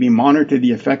me maybe monitor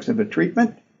the effects of a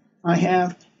treatment I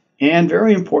have. And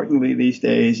very importantly these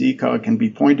days, ECoG can be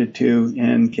pointed to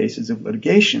in cases of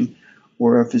litigation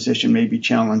where a physician may be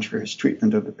challenged for his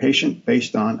treatment of the patient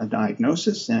based on a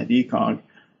diagnosis, and ECoG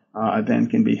then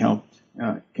can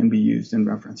be used in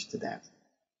reference to that.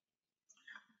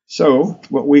 So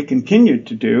what we continue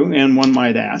to do, and one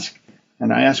might ask,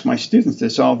 and I ask my students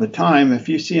this all the time, if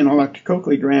you see an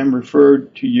electrocochleogram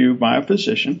referred to you by a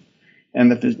physician, and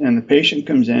the patient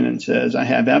comes in and says, I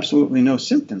have absolutely no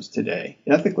symptoms today,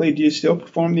 ethically, do you still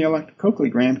perform the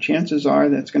electrocochleogram? Chances are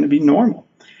that's going to be normal.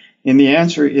 And the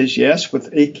answer is yes,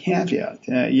 with a caveat,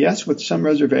 yes, with some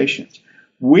reservations.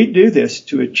 We do this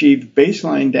to achieve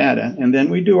baseline data, and then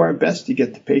we do our best to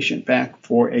get the patient back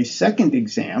for a second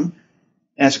exam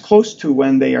as close to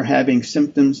when they are having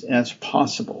symptoms as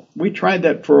possible. We tried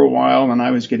that for a while, and I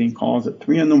was getting calls at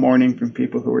 3 in the morning from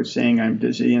people who were saying, I'm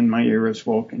dizzy and my ear is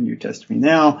full, can you test me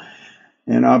now?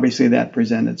 And obviously that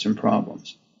presented some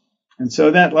problems. And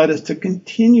so that led us to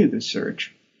continue the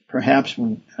search, perhaps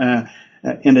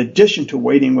in addition to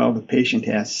waiting while the patient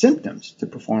has symptoms to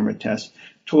perform a test,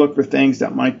 to look for things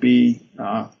that might be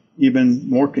even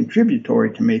more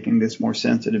contributory to making this more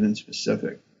sensitive and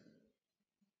specific.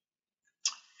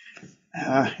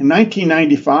 In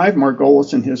 1995,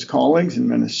 Margolis and his colleagues in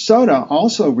Minnesota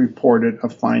also reported a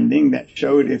finding that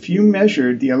showed if you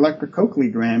measured the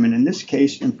electrocochleogram, and in this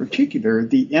case in particular,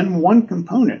 the N1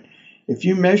 component, if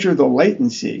you measure the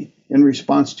latency in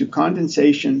response to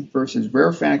condensation versus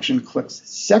rarefaction clicks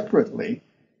separately,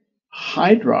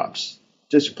 hydrops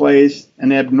displays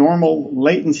an abnormal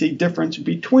latency difference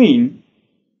between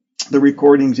the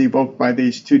recordings evoked by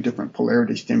these two different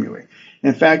polarity stimuli.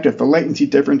 In fact, if the latency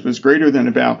difference was greater than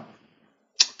about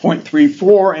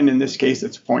 0.34, and in this case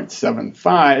it's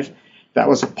 0.75. That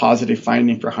was a positive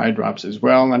finding for eye drops as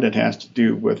well, and it has to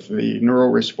do with the neural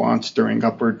response during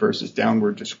upward versus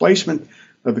downward displacement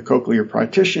of the cochlear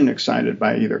partition excited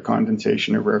by either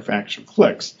condensation or rarefaction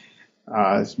clicks.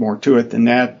 There's more to it than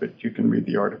that, but you can read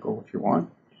the article if you want.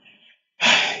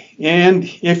 And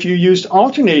if you used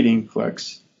alternating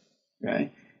clicks,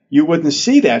 okay, you wouldn't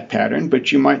see that pattern,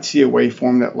 but you might see a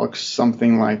waveform that looks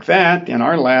something like that. In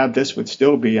our lab, this would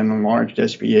still be an enlarged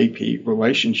SP-AP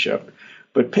relationship.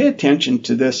 But pay attention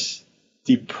to this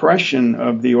depression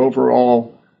of the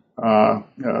overall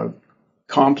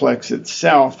complex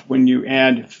itself when you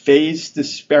add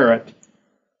phase-disparate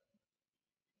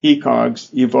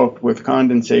ECoGs evoked with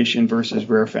condensation versus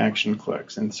rarefaction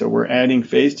clicks. And so we're adding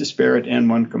phase-disparate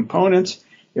N1 components.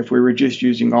 If we were just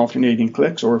using alternating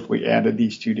clicks, or if we added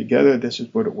these two together, this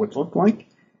is what it would look like.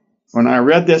 When I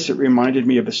read this, it reminded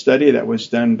me of a study that was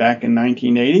done back in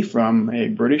 1980 from a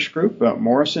British group,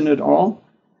 Morrison et al.,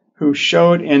 who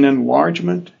showed an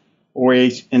enlargement or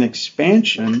an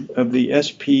expansion of the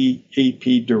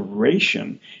SP-AP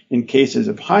duration in cases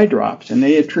of eye drops. And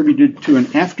they attributed to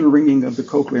an after-ringing of the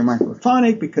cochlear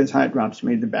microphonic because eye drops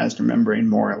made the basilar membrane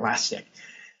more elastic.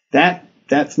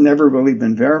 That's never really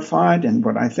been verified, and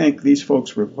what I think these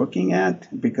folks were looking at,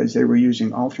 because they were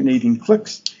using alternating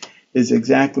clicks, is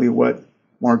exactly what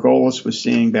Margolis was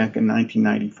seeing back in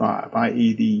 1995,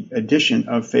 i.e. the addition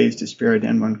of phase-disparate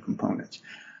N1 components.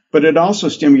 But it also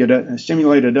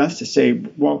stimulated us to say,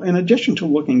 well, in addition to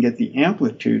looking at the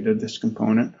amplitude of this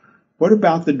component, what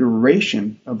about the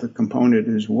duration of the component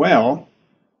as well?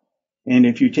 And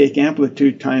if you take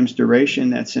amplitude times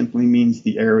duration, that simply means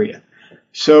the area.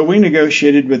 So we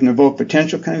negotiated with Nevok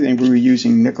Potential Company. We were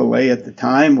using Nicolay at the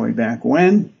time, way back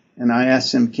when. And I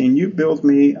asked them, can you build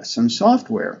me some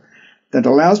software that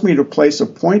allows me to place a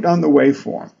point on the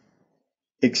waveform,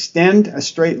 extend a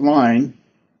straight line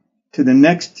to the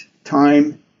next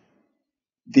time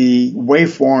the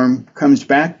waveform comes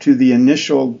back to the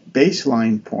initial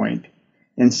baseline point,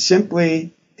 and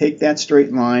simply take that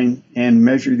straight line and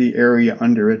measure the area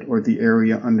under it, or the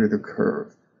area under the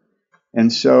curve.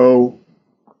 And so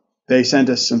they sent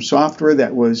us some software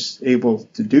that was able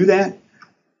to do that.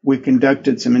 We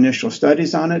conducted some initial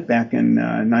studies on it back in the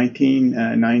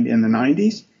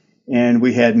 90s, and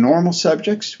we had normal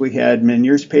subjects. We had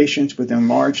Meniere's patients with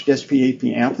enlarged SP-AP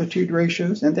amplitude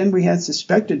ratios, and then we had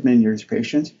suspected Meniere's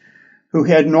patients who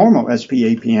had normal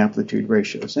SP-AP amplitude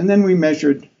ratios. And then we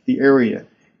measured the area.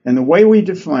 And the way we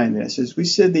define this is we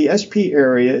said the SP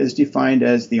area is defined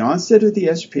as the onset of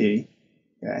the SP,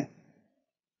 okay,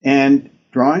 and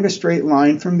drawing a straight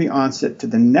line from the onset to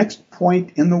the next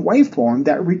point in the waveform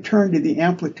that returned to the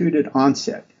amplitude at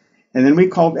onset. And then we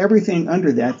called everything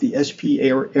under that the SP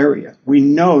area. We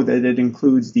know that it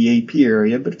includes the AP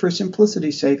area, but for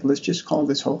simplicity's sake, let's just call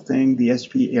this whole thing the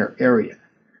SP area.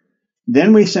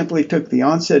 Then we simply took the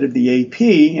onset of the AP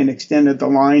and extended the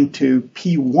line to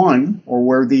P1, or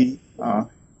where the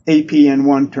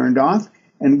AP-N1 turned off,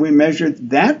 and we measured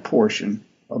that portion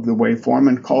of the waveform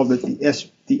and called it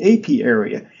the AP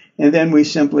area. And then we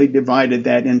simply divided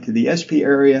that into the SP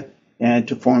area and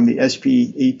to form the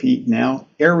SP-AP now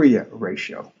area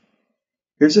ratio.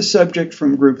 Here's a subject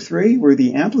from group 3 where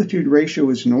the amplitude ratio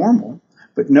is normal,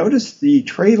 but notice the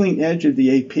trailing edge of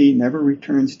the AP never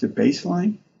returns to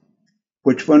baseline,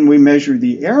 which when we measure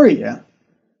the area,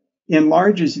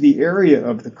 enlarges the area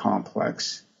of the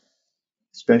complex,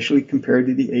 especially compared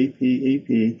to the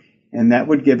AP, and that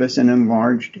would give us an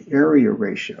enlarged area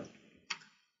ratio.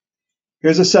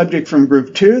 Here's a subject from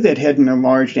group 2 that had an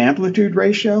enlarged amplitude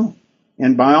ratio,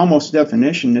 and by almost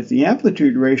definition, if the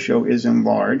amplitude ratio is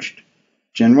enlarged,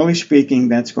 generally speaking,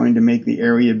 that's going to make the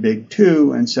area big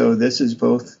too, and so this is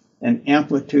both an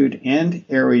amplitude and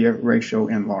area ratio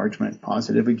enlargement,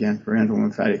 positive again for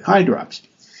endolymphatic eye drops.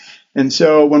 And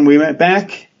so when we went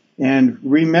back and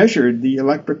remeasured the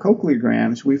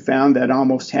electrocochleograms, we found that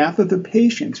almost half of the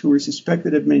patients who were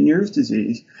suspected of Meniere's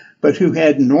disease, but who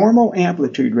had normal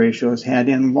amplitude ratios, had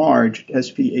enlarged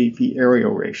SP-AP area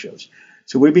ratios.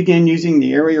 So we began using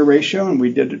the area ratio, and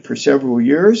we did it for several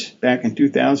years. Back in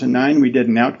 2009, we did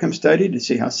an outcome study to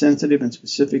see how sensitive and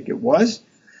specific it was.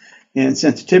 And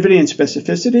sensitivity and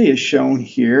specificity is shown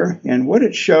here. And what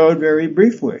it showed very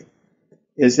briefly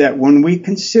is that when we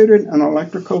considered an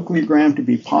electrocochleogram to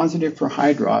be positive for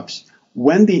eye drops,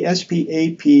 when the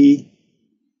SP-AP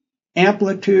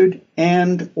amplitude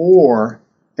and or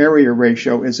area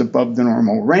ratio is above the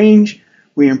normal range,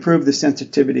 we improved the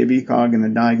sensitivity of ECoG in the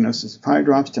diagnosis of eye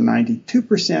drops to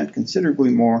 92%, considerably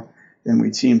more than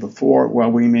we'd seen before, while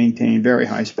we maintained very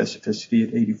high specificity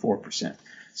at 84%.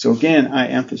 So again, I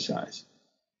emphasize,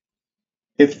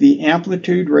 If the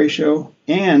amplitude ratio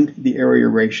and the area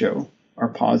ratio are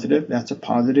positive, that's a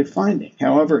positive finding.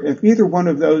 However, if either one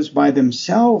of those by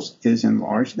themselves is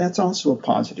enlarged, that's also a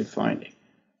positive finding.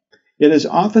 It is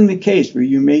often the case where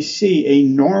you may see a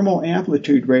normal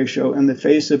amplitude ratio in the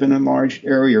face of an enlarged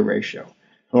area ratio.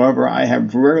 However, I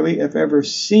have rarely, if ever,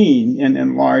 seen an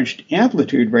enlarged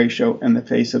amplitude ratio in the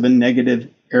face of a negative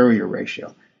area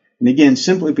ratio. And again,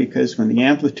 simply because when the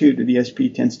amplitude of the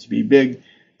SP tends to be big,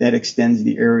 that extends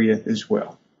the area as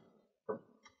well.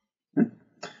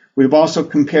 We've also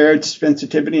compared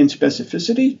sensitivity and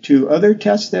specificity to other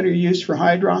tests that are used for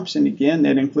high drops, and again,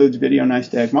 that includes video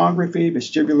nystagmography,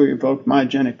 vestibular evoked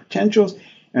myogenic potentials,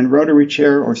 and rotary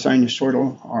chair or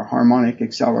sinusoidal or harmonic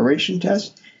acceleration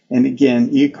tests. And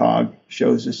again, ECoG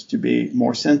shows us to be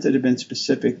more sensitive and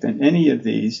specific than any of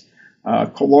these.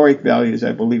 Caloric values,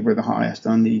 I believe, were the highest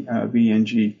on the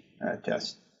VNG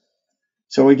test.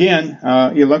 So again,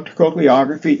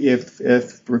 electrocochleography,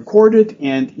 if recorded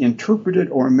and interpreted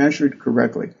or measured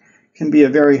correctly, can be a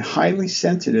very highly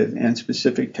sensitive and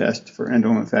specific test for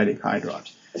endolymphatic high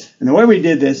drops. And the way we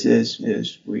did this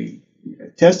is we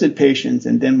tested patients,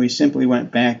 and then we simply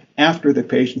went back after the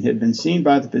patient had been seen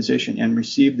by the physician and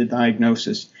received the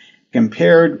diagnosis,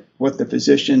 compared what the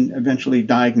physician eventually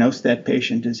diagnosed that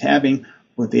patient as having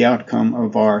with the outcome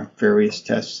of our various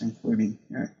tests, including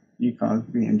ECoG,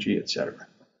 VNG, etc.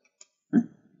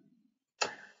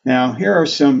 Now, here are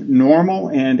some normal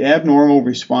and abnormal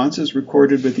responses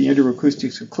recorded with the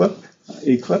Endoacoustics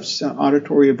Eclipse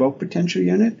auditory evoked potential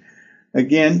unit.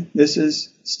 Again, this is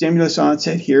stimulus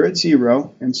onset here at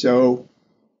 0, and so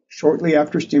shortly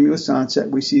after stimulus onset,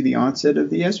 we see the onset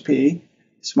of the SP,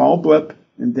 small blip,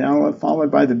 and then followed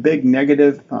by the big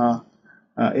negative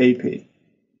AP.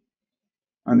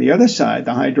 On the other side,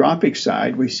 the hydropic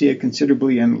side, we see a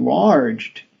considerably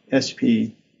enlarged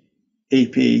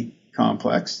SP-AP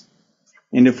complex.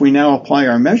 And if we now apply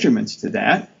our measurements to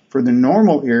that, for the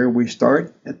normal ear, we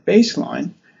start at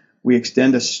baseline. We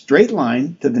extend a straight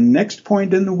line to the next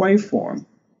point in the waveform,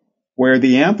 where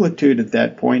the amplitude at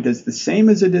that point is the same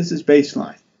as it is as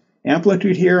baseline.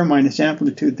 Amplitude here minus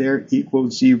amplitude there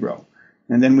equals 0.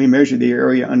 And then we measure the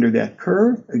area under that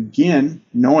curve, again,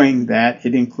 knowing that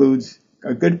it includes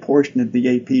a good portion of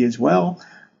the AP as well,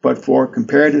 but for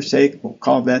comparative sake, we'll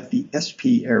call that the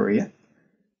SP area.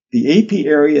 The AP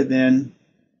area, then,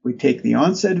 we take the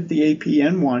onset of the AP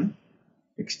N1,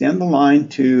 extend the line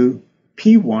to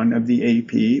P1 of the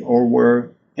AP, or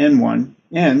where N1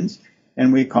 ends,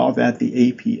 and we call that the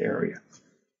AP area.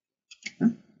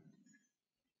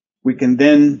 We can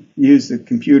then use the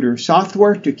computer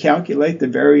software to calculate the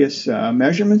various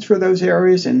measurements for those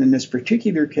areas, and in this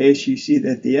particular case, you see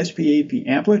that the SP-AP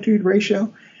amplitude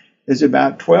ratio is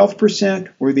about 12%,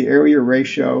 where the area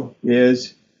ratio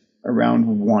is around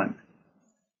 1.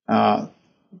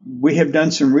 We have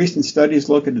done some recent studies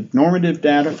looking at normative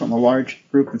data from a large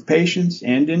group of patients,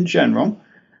 and in general,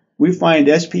 we find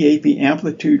SP-AP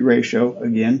amplitude ratio,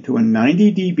 again, to a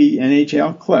 90 dB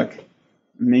NHL click,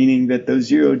 meaning that those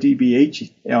 0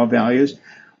 dB HL values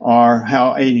are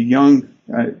how a young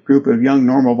group of young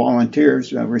normal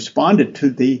volunteers responded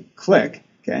to the click.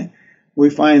 Okay,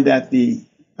 we find that the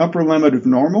upper limit of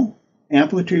normal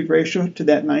amplitude ratio to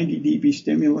that 90 dB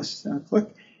stimulus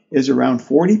click is around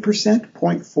 40%,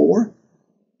 0.4,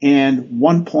 and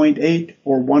 1.8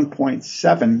 or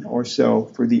 1.7 or so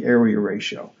for the area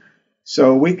ratio.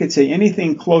 So we could say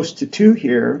anything close to 2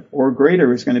 here or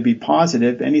greater is going to be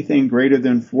positive. Anything greater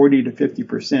than 40 to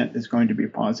 50% is going to be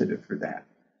positive for that,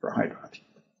 for high drops.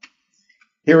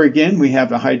 Here again, we have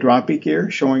the hydropic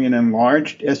ear showing an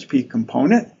enlarged SP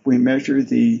component. We measure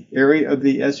the area of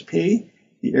the SP,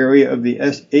 the area of the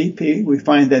AP. We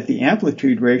find that the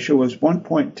amplitude ratio is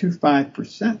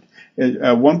 1.25%,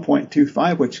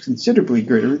 1.25, which is considerably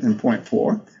greater than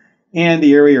 0.4. And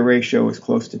the area ratio is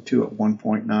close to 2 at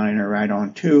 1.9, or right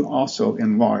on 2, also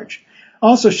enlarged.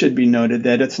 Also should be noted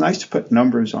that it's nice to put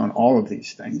numbers on all of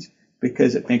these things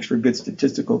because it makes for good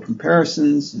statistical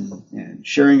comparisons and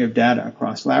sharing of data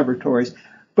across laboratories.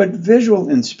 But visual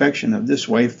inspection of this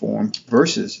waveform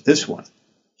versus this one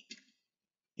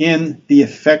in the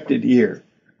affected ear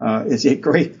is a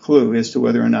great clue as to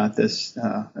whether or not this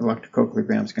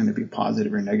electrocochliogram is going to be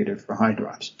positive or negative for high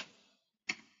drops.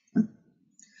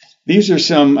 These are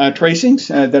some tracings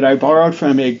that I borrowed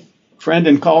from a friend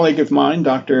and colleague of mine,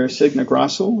 Dr. Signe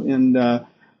Grossel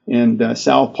in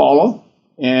Sao Paulo.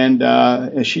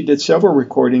 And she did several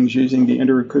recordings using the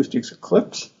Endoacoustics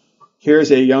Eclipse.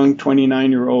 Here's a young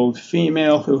 29-year-old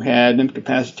female who had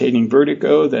incapacitating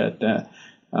vertigo that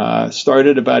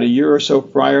started about a year or so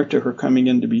prior to her coming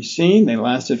in to be seen. They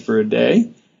lasted for a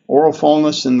day. Oral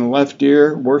fullness in the left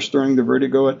ear, worse during the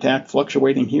vertigo attack,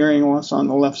 fluctuating hearing loss on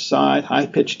the left side,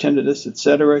 high-pitched tinnitus,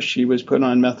 etc. She was put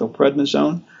on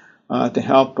methylprednisone to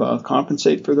help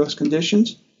compensate for those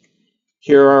conditions.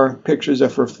 Here are pictures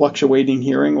of her fluctuating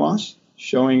hearing loss,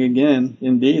 showing again,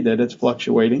 indeed, that it's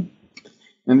fluctuating.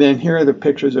 And then here are the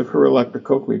pictures of her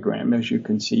electrocochleogram. As you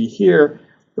can see here,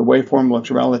 the waveform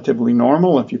looks relatively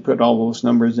normal. If you put all those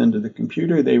numbers into the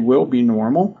computer, they will be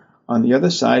normal. On the other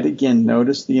side, again,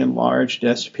 notice the enlarged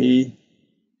SP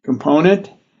component,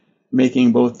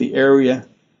 making both the area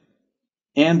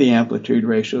and the amplitude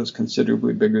ratios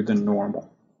considerably bigger than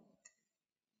normal.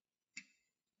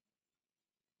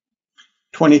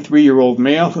 23-year-old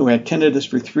male who had tinnitus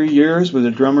for 3 years, was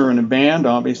a drummer in a band,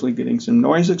 obviously getting some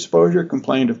noise exposure,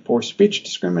 complained of poor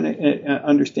speech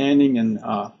understanding and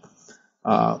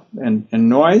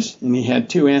noise, and he had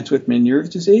 2 aunts with Meniere's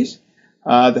disease.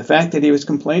 The fact that he was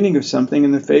complaining of something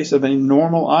in the face of a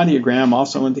normal audiogram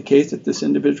also indicates that this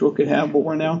individual could have what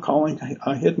we're now calling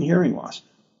a hidden hearing loss.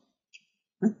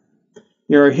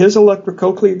 Here are his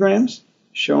electrocochleograms,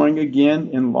 showing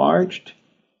again enlarged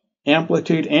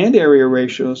amplitude and area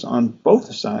ratios on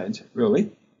both sides,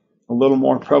 really. A little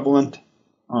more prevalent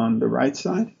on the right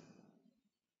side.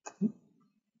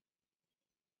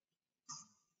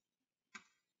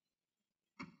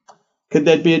 Could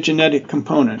that be a genetic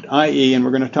component, i.e., and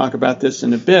we're going to talk about this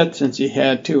in a bit, since he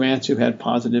had 2 aunts who had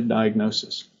positive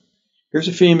diagnosis. Here's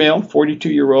a female,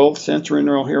 42-year-old,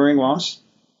 sensorineural hearing loss.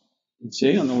 You can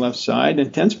see on the left side,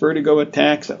 intense vertigo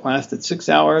attacks that lasted 6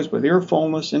 hours with ear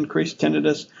fullness, increased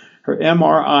tinnitus. Her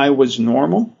MRI was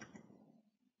normal.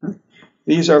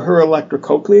 These are her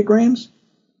electrocochleograms,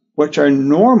 which are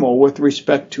normal with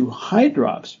respect to high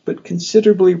drops, but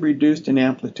considerably reduced in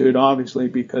amplitude, obviously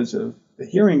because of the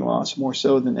hearing loss, more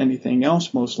so than anything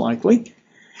else, most likely.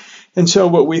 And so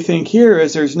what we think here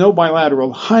is there's no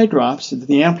bilateral high drops.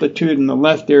 The amplitude in the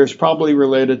left ear is probably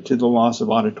related to the loss of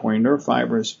auditory nerve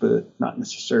fibers, but not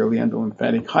necessarily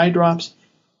endolymphatic high drops.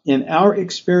 In our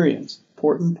experience,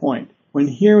 important point, when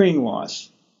hearing loss,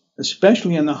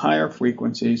 especially in the higher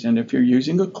frequencies, and if you're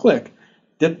using a click,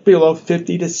 dip below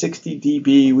 50 to 60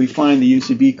 dB, we find the use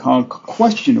of ECoG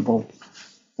questionable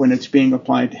when it's being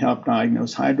applied to help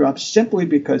diagnose high drops, simply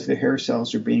because the hair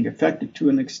cells are being affected to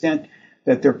an extent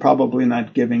that they're probably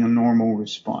not giving a normal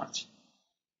response.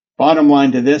 Bottom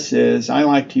line to this is I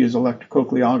like to use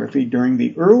electrocochleography during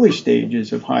the early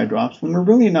stages of high drops when we're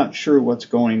really not sure what's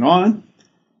going on,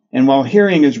 and while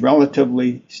hearing is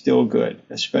relatively still good,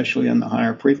 especially on the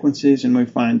higher frequencies, and we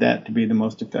find that to be the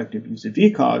most effective use of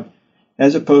ECoG,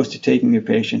 as opposed to taking a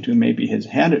patient who maybe has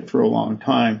had it for a long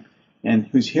time and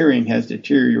whose hearing has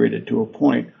deteriorated to a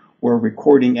point where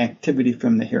recording activity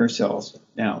from the hair cells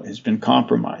now has been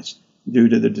compromised due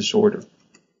to the disorder.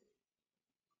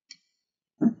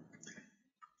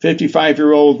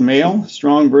 55-year-old male,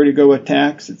 strong vertigo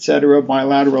attacks, etc.,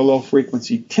 bilateral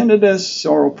low-frequency tinnitus,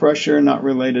 oral pressure not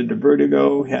related to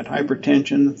vertigo, had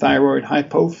hypertension, thyroid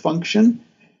hypofunction,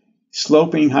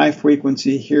 sloping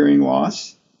high-frequency hearing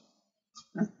loss.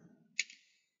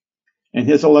 And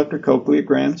his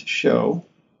electrocochleograms show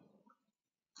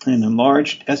an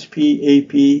enlarged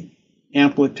SP-AP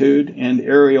amplitude and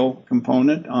aerial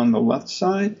component on the left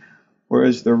side,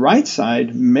 whereas the right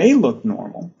side may look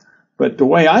normal. But the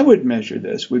way I would measure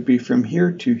this would be from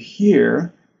here to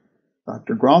here.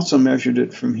 Dr. Gralso measured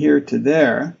it from here to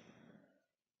there.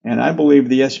 And I believe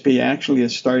the SP actually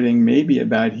is starting maybe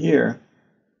about here.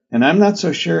 And I'm not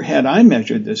so sure had I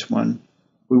measured this one,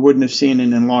 we wouldn't have seen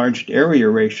an enlarged area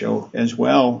ratio as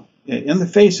well in the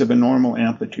face of a normal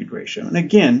amplitude ratio. And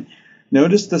again,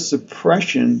 notice the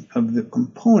suppression of the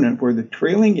component where the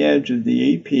trailing edge of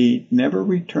the AP never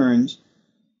returns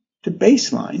to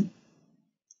baseline,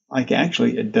 like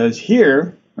actually it does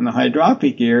here in the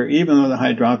hydropic ear, even though the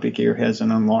hydropic ear has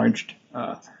an enlarged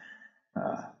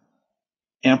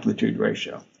amplitude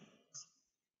ratio.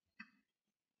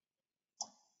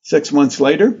 6 months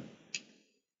later,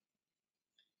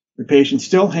 the patient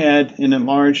still had an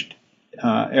enlarged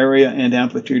area and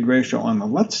amplitude ratio on the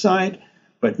left side,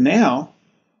 but now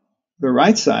the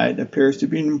right side appears to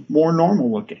be more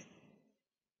normal looking.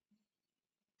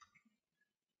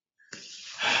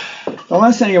 The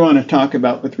last thing I want to talk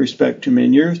about with respect to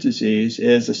Meniere's disease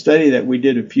is a study that we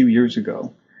did a few years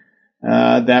ago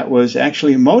that was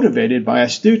actually motivated by a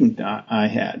student I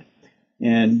had.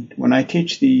 And when I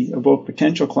teach the Evoke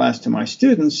Potential class to my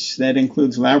students, that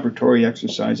includes laboratory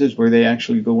exercises where they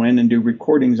actually go in and do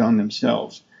recordings on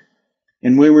themselves.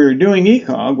 And when we were doing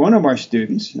ECoG, one of our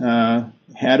students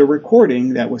had a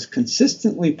recording that was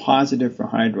consistently positive for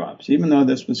high drops, even though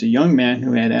this was a young man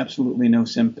who had absolutely no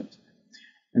symptoms.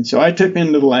 And so I took him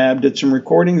into the lab, did some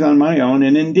recordings on my own,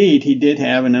 and indeed he did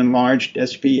have an enlarged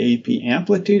SPAP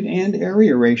amplitude and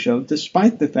area ratio,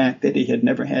 despite the fact that he had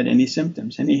never had any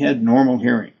symptoms and he had normal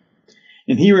hearing.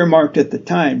 And he remarked at the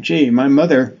time, gee, my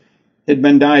mother had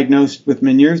been diagnosed with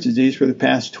Meniere's disease for the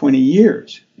past 20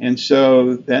 years. And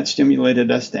so that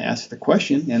stimulated us to ask the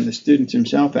question, and the student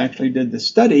himself actually did the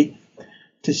study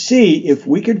to see if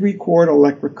we could record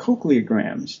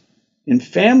electrocochleograms in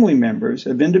family members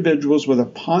of individuals with a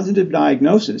positive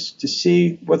diagnosis to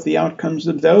see what the outcomes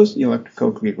of those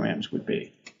electrocochleograms would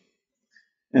be.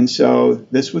 And so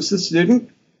this was the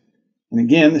student. And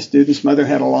again, the student's mother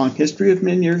had a long history of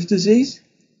Meniere's disease.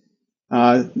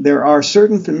 There are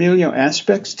certain familial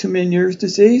aspects to Meniere's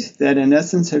disease that in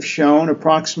essence have shown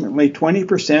approximately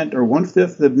 20% or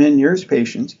 1/5 of Meniere's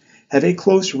patients have a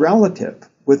close relative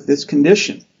with this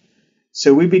condition.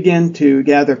 So we began to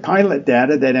gather pilot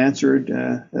data that answered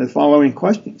the following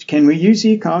questions. Can we use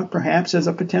ECoG perhaps as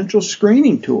a potential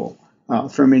screening tool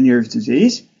for Meniere's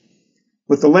disease?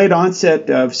 With the late onset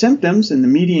of symptoms, and the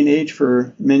median age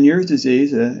for Meniere's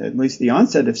disease, at least the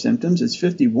onset of symptoms, is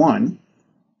 51,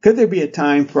 could there be a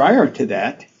time prior to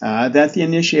that that the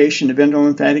initiation of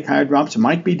endolymphatic eye drops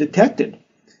might be detected?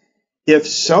 If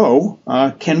so,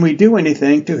 can we do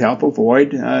anything to help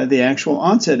avoid the actual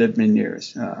onset of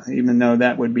Meniere's, even though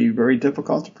that would be very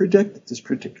difficult to predict at this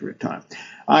particular time?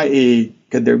 I.e.,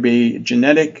 could there be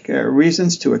genetic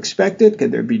reasons to expect it?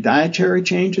 Could there be dietary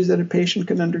changes that a patient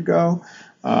can undergo?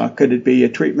 Could it be a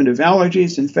treatment of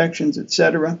allergies, infections,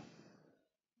 etc.?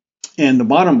 And the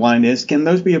bottom line is, can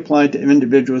those be applied to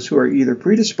individuals who are either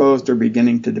predisposed or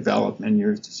beginning to develop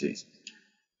Meniere's disease?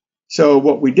 So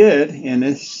what we did, and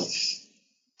this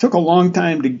took a long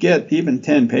time to get even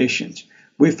 10 patients,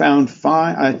 we found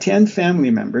 10 family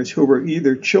members who were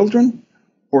either children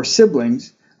or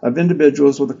siblings of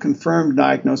individuals with a confirmed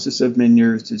diagnosis of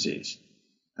Meniere's disease.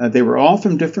 They were all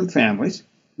from different families,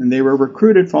 and they were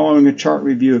recruited following a chart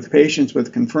review of patients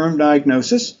with confirmed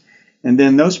diagnosis, and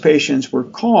then those patients were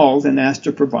called and asked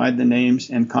to provide the names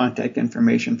and contact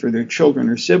information for their children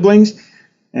or siblings,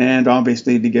 and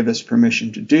obviously to give us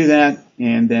permission to do that,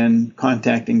 and then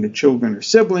contacting the children or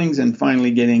siblings, and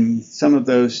finally getting some of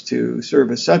those to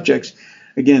serve as subjects,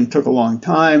 again, took a long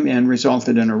time and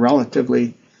resulted in a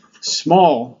relatively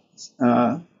small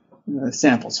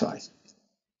sample size.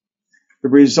 The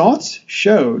results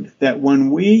showed that when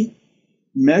we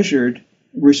measured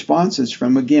responses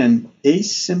from, again,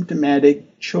 asymptomatic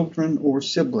children or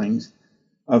siblings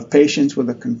of patients with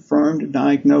a confirmed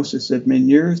diagnosis of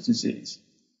Meniere's disease,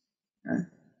 okay,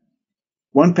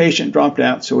 one patient dropped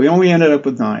out, so we only ended up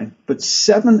with 9, but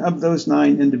 7 of those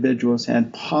 9 individuals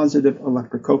had positive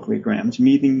electrocochleograms,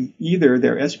 meaning either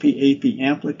their SPAP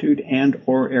amplitude and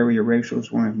or area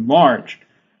ratios were enlarged.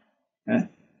 Okay?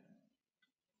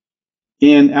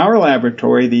 In our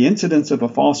laboratory, the incidence of a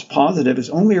false positive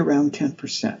is only around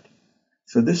 10%.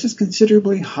 So this is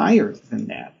considerably higher than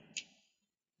that.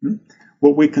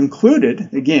 What we concluded,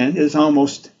 again, is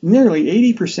almost nearly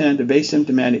 80% of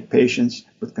asymptomatic patients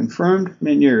with confirmed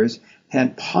Meniere's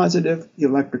had positive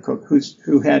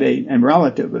who had a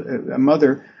relative, a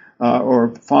mother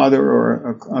or father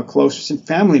or a close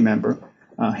family member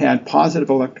had positive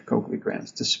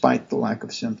electrocochleograms despite the lack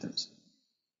of symptoms.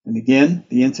 And again,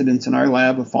 the incidence in our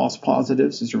lab of false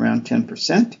positives is around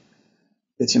 10%.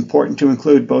 It's important to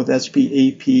include both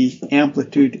SPAP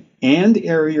amplitude and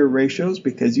area ratios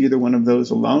because either one of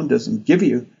those alone doesn't give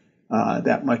you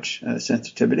that much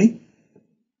sensitivity.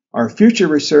 Our future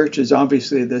research is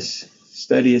obviously this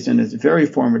study is in its very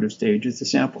formative stages. The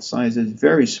sample size is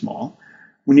very small.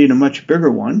 We need a much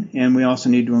bigger one, and we also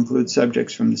need to include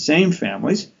subjects from the same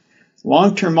families.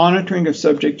 Long-term monitoring of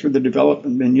subjects for the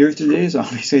development of Meniere's disease,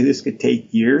 obviously this could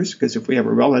take years because if we have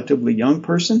a relatively young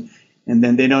person and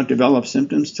then they don't develop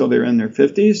symptoms till they're in their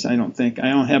 50s, I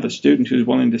don't have a student who's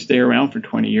willing to stay around for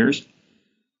 20 years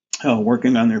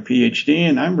working on their Ph.D.,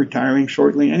 and I'm retiring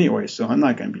shortly anyway, so I'm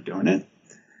not going to be doing it.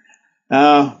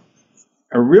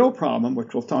 A real problem,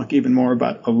 which we'll talk even more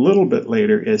about a little bit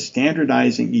later, is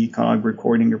standardizing ECoG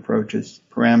recording approaches,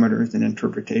 parameters, and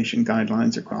interpretation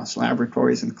guidelines across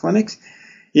laboratories and clinics.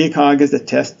 ECoG is a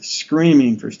test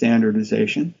screaming for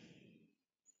standardization.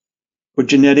 Would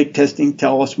genetic testing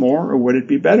tell us more, or would it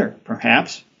be better?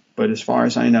 Perhaps, but as far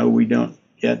as I know, we don't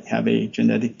yet have a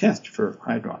genetic test for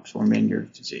eye drops or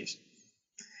Meniere's disease.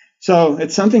 So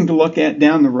it's something to look at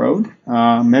down the road,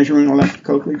 measuring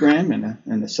electrocochliogram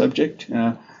in a subject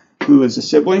who is a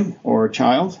sibling or a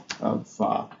child of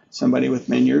somebody with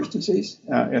Meniere's disease.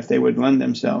 If they would lend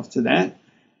themselves to that,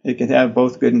 it could have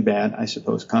both good and bad, I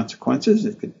suppose, consequences.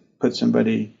 It could put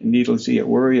somebody needlessly at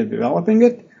worry of developing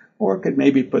it, or it could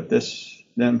maybe put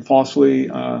them falsely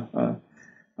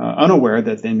unaware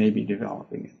that they may be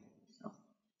developing it. So,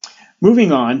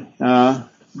 moving on,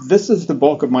 this is the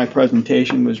bulk of my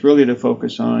presentation, was really to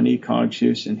focus on ECoch's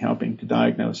use in helping to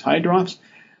diagnose hydrops.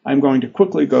 I'm going to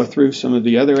quickly go through some of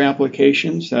the other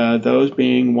applications, those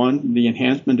being one, the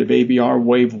enhancement of ABR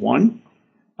wave 1.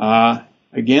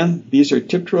 Again, these are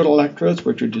tip-throat electrodes,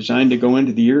 which are designed to go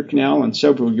into the ear canal, and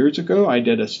several years ago I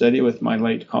did a study with my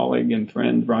late colleague and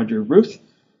friend Roger Ruth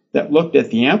that looked at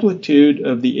the amplitude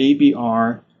of the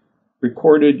ABR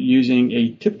recorded using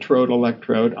a tip-throat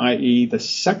electrode, i.e. the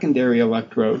secondary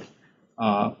electrode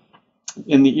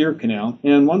in the ear canal.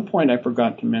 And one point I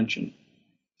forgot to mention.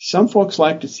 Some folks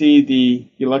like to see the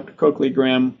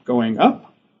electrocochleogram going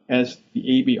up as the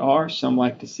ABR. Some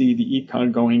like to see the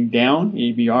ECoG going down,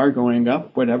 ABR going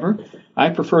up, whatever. I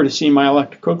prefer to see my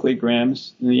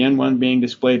electrocochleograms, the N1 being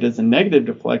displayed as a negative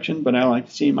deflection, but I like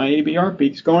to see my ABR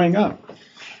peaks going up.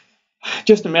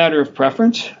 Just a matter of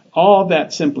preference. All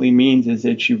that simply means is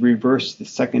that you reverse the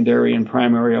secondary and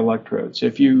primary electrodes.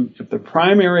 If the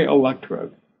primary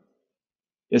electrode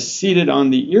is seated on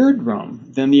the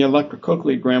eardrum, then the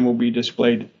electrocochleogram will be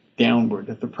displayed downward.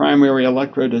 If the primary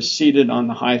electrode is seated on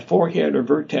the high forehead or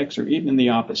vertex or even the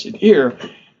opposite ear,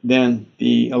 then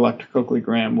the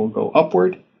electrocochleogram will go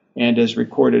upward and is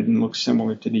recorded and looks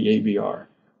similar to the ABR.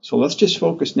 So let's just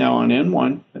focus now on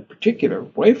N1 in particular.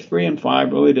 Wave 3 and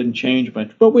 5 really didn't change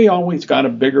much, but we always got a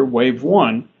bigger wave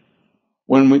 1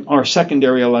 when our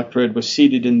secondary electrode was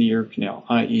seated in the ear canal,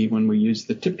 i.e. when we used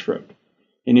the tip-throat.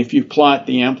 And if you plot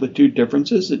the amplitude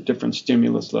differences at different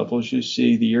stimulus levels, you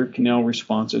see the ear canal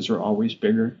responses are always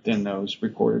bigger than those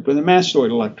recorded with a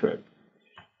mastoid electrode.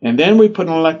 And then we put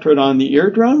an electrode on the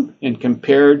eardrum and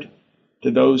compared to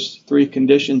those three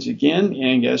conditions again,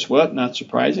 and guess what? Not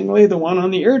surprisingly, the one on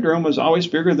the eardrum was always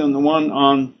bigger than the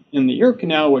one in the ear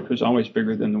canal, which was always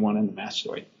bigger than the one in the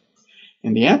mastoid.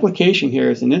 And the application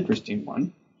here is an interesting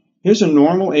one. Here's a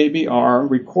normal ABR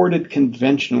recorded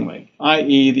conventionally,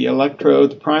 i.e.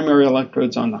 the primary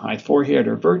electrode's on the high forehead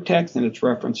or vertex, and it's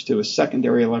referenced to a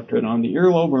secondary electrode on the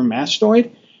earlobe or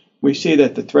mastoid. We see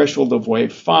that the threshold of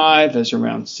wave 5 is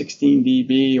around 16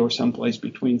 dB or someplace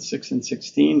between 6 and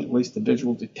 16, at least the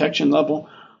visual detection level.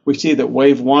 We see that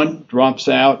wave 1 drops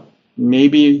out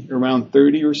maybe around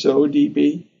 30 or so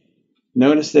dB.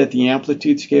 Notice that the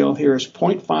amplitude scale here is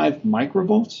 0.5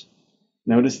 microvolts.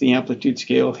 Notice the amplitude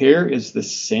scale here is the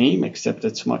same, except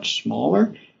it's much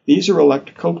smaller. These are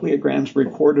electrocochleograms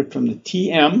recorded from the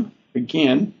TM.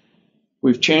 Again,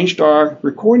 we've changed our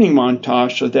recording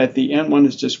montage so that the N1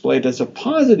 is displayed as a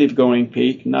positive going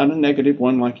peak, not a negative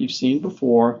one like you've seen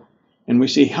before. And we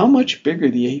see how much bigger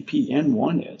the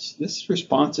AP-N1 is. This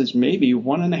response is maybe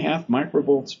 1.5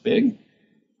 microvolts big,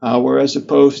 whereas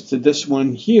opposed to this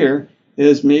one here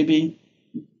is maybe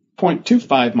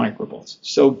 0.25 microvolts.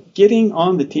 So getting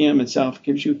on the TM itself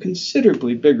gives you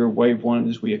considerably bigger wave 1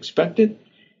 as we expected.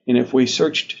 And if we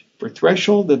searched for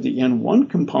threshold of the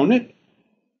N1 component,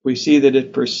 we see that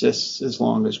it persists as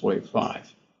long as wave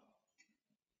 5.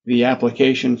 The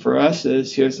application for us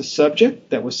is, here's a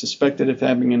subject that was suspected of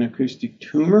having an acoustic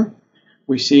tumor.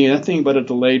 We see nothing but a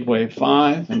delayed wave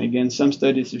 5. And again, some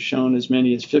studies have shown as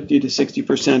many as 50 to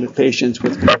 60% of patients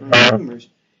with tumors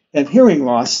have hearing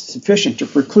loss sufficient to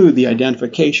preclude the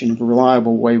identification of a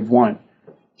reliable wave 1.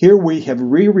 Here we have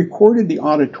re-recorded the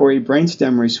auditory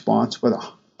brainstem response with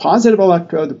a positive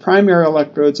electrode, the primary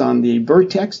electrodes on the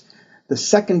vertex, the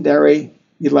secondary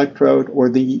electrode or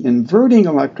the inverting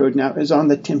electrode now is on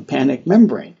the tympanic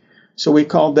membrane. So we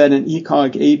call that an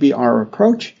ECoG ABR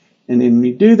approach. And when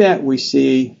we do that, we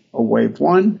see a wave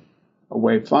 1, a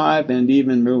wave 5, and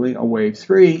even really a wave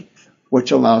 3,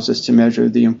 which allows us to measure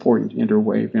the important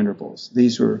interwave intervals.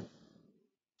 These were,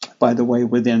 by the way,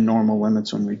 within normal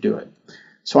limits when we do it.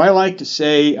 So I like to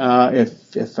say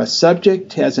if a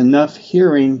subject has enough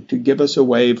hearing to give us a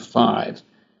wave 5,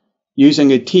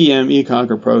 using a TM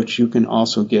ECoG approach, you can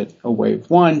also get a wave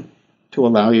 1 to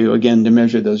allow you, again, to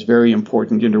measure those very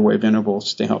important interwave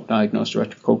intervals to help diagnose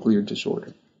retrocochlear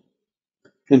disorder.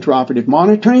 Intraoperative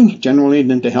monitoring, generally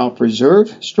meant to help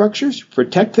preserve structures,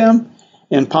 protect them,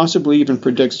 and possibly even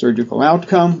predict surgical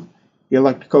outcome. The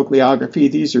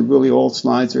electrocochleography, these are really old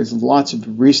slides. There's lots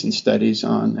of recent studies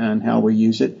on how we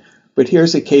use it. But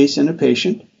here's a case in a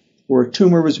patient where a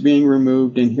tumor was being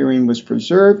removed and hearing was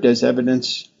preserved as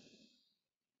evidence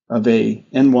of a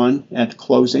N1 at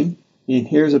closing. And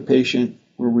here's a patient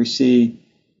where we see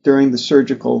during the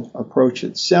surgical approach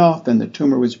itself and the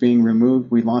tumor was being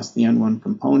removed, we lost the N1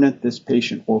 component. This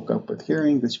patient woke up with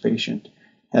hearing. This patient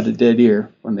had a dead ear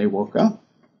when they woke up.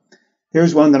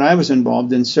 Here's one that I was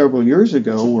involved in several years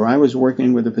ago, where I was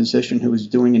working with a physician who was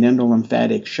doing an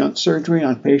endolymphatic shunt surgery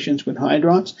on patients with high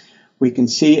drops. We can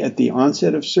see at the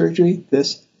onset of surgery,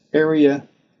 this area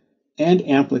and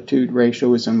amplitude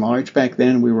ratio is enlarged. Back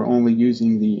then, we were only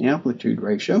using the amplitude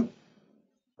ratio.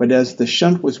 But as the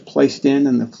shunt was placed in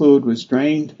and the fluid was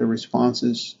drained, the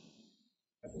responses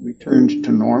returned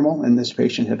to normal, and this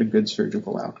patient had a good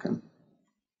surgical outcome.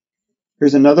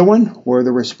 Here's another one where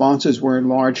the responses were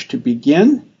enlarged to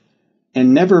begin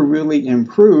and never really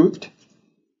improved.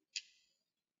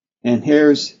 And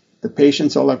here's the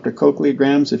patient's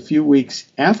electrocochleograms a few weeks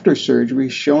after surgery,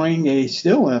 showing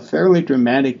still a fairly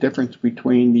dramatic difference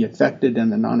between the affected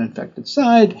and the non-infected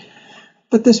side.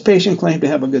 But this patient claimed to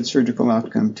have a good surgical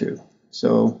outcome too.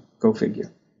 So go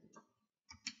figure.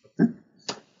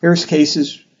 Here's a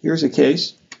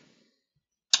case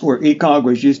where ECoG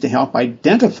was used to help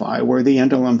identify where the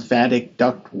endolymphatic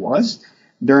duct was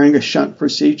during a shunt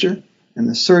procedure. And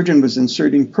the surgeon was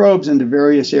inserting probes into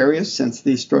various areas, since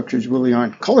these structures really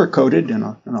aren't color-coded in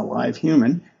a live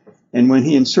human. And when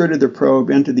he inserted the probe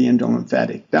into the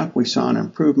endolymphatic duct, we saw an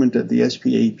improvement of the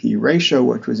SP-AP ratio,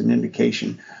 which was an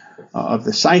indication of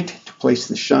the site to place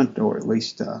the shunt, or at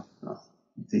least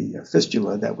the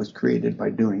fistula that was created by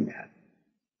doing that.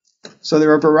 So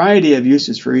there are a variety of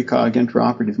uses for ECoG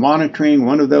intraoperative monitoring.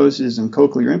 One of those is in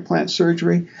cochlear implant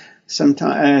surgery.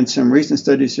 And some recent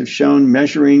studies have shown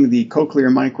measuring the cochlear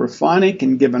microphonic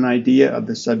can give an idea of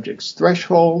the subject's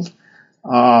threshold.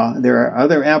 There are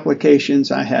other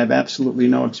applications. I have absolutely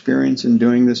no experience in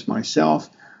doing this myself,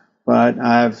 but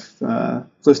I've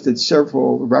listed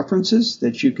several references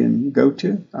that you can go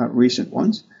to, recent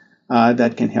ones,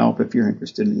 that can help if you're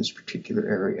interested in this particular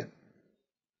area.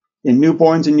 In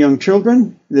newborns and young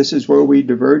children, this is where we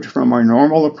diverge from our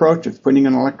normal approach of putting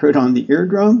an electrode on the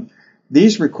eardrum.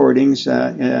 These recordings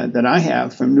that I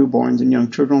have from newborns and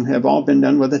young children have all been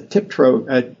done with a tiptrode,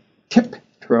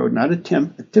 not a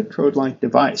TIMP, a tiptrode-like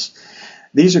device.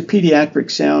 These are pediatric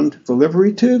sound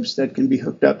delivery tubes that can be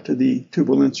hooked up to the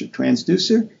tubal insert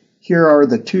transducer. Here are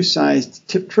the two-sized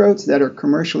tiptrodes that are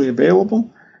commercially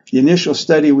available. The initial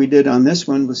study we did on this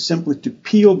one was simply to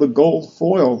peel the gold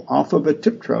foil off of a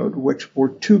tiptrode, which were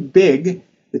too big,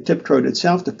 the tiptrode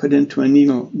itself, to put into a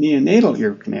neonatal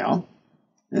ear canal.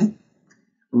 Okay.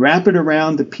 Wrap it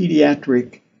around the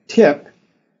pediatric tip,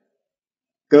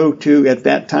 go to, at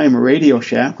that time, a Radio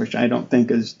Shack, which I don't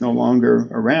think is no longer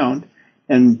around,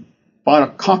 and bought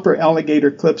a copper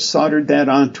alligator clip, soldered that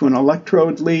onto an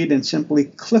electrode lead, and simply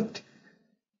clipped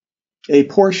a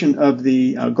portion of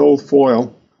the gold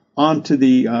foil onto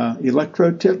the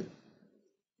electrode tip,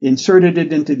 inserted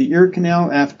it into the ear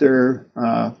canal after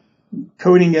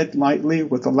coating it lightly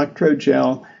with electrode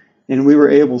gel, and we were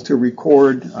able to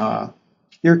record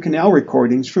ear canal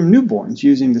recordings from newborns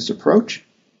using this approach.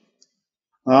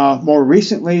 More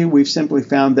recently, we've simply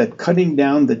found that cutting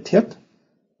down the tip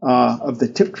of the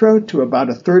tiptrode to about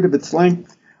 1/3 of its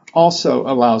length also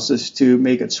allows us to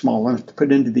make it small enough to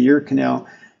put into the ear canal.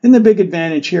 And the big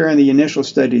advantage here in the initial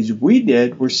studies we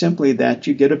did were simply that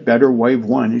you get a better wave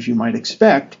 1, as you might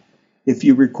expect, if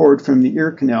you record from the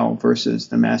ear canal versus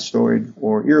the mastoid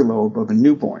or earlobe of a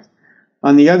newborn.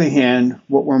 On the other hand,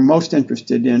 what we're most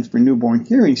interested in for newborn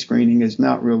hearing screening is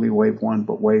not really wave 1,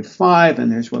 but wave 5,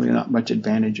 and there's really not much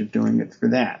advantage of doing it for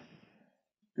that.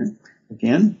 Okay.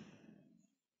 Again,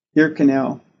 ear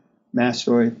canal,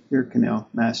 mastoid, ear canal,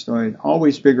 mastoid,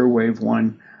 always bigger wave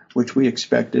 1, which we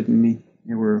expected and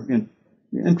we were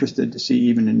interested to see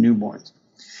even in newborns.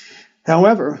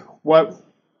 However, what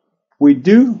we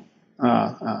do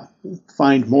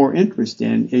find more interest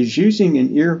in is using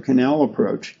an ear canal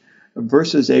approach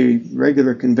versus a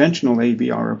regular conventional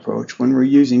ABR approach when we're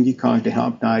using ECoG to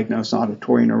help diagnose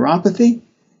auditory neuropathy.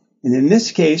 And in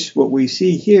this case, what we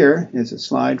see here is a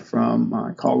slide from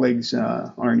my colleagues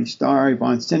Arnie Starr,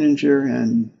 Yvonne Sinninger,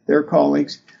 and their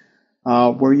colleagues,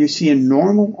 where you see a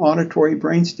normal auditory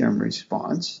brainstem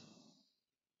response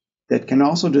that can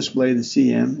also display the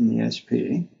CM and the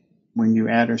SP when you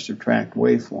add or subtract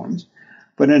waveforms.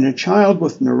 But in a child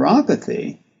with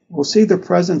neuropathy, we'll see the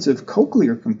presence of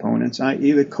cochlear components,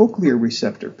 i.e. the cochlear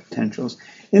receptor potentials,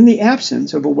 in the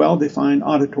absence of a well-defined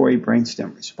auditory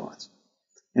brainstem response.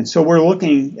 And so we're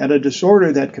looking at a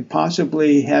disorder that could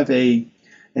possibly have an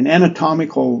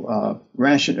anatomical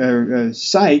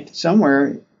site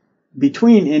somewhere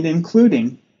between and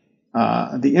including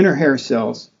the inner hair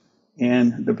cells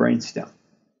and the brainstem.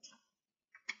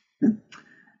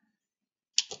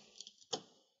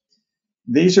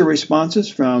 These are responses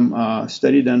from a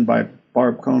study done by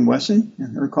Barb Cohn-Wesson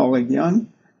and her colleague Young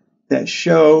that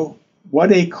show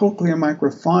what a cochlear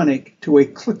microphonic to a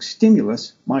click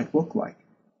stimulus might look like.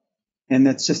 And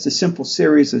that's just a simple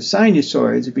series of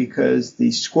sinusoids, because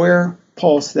the square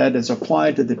pulse that is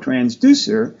applied to the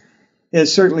transducer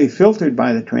is certainly filtered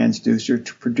by the transducer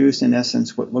to produce, in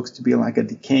essence, what looks to be like a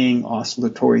decaying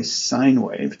oscillatory sine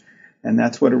wave. And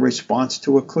that's what a response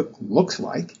to a click looks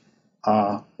like,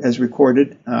 as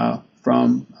recorded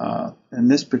from, in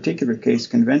this particular case,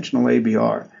 conventional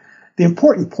ABR. The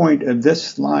important point of this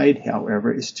slide,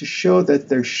 however, is to show that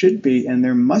there should be, and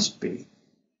there must be,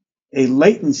 a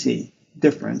latency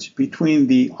difference between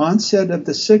the onset of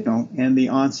the signal and the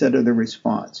onset of the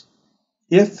response.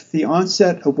 If the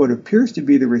onset of what appears to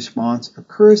be the response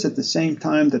occurs at the same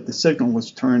time that the signal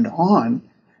was turned on,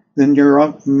 then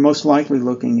you're most likely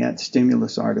looking at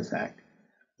stimulus artifact.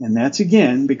 And that's,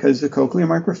 again, because the cochlear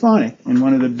microphonic, and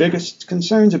one of the biggest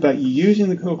concerns about using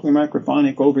the cochlear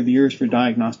microphonic over the years for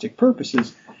diagnostic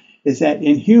purposes is that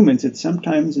in humans it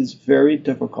sometimes is very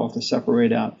difficult to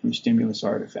separate out from stimulus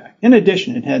artifact. In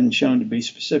addition, it hadn't shown to be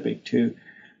specific to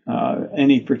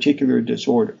any particular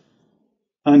disorder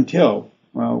until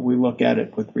we look at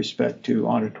it with respect to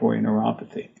auditory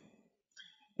neuropathy.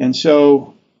 And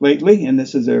so lately, and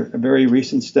this is a very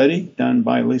recent study done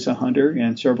by Lisa Hunter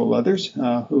and several others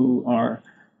who are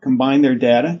combined their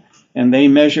data, and they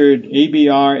measured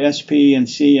ABR, SP, and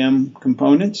CM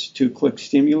components to click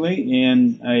stimuli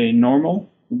in a normal,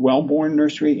 well-born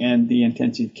nursery and the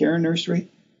intensive care nursery.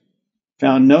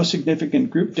 Found no significant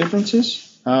group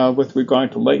differences with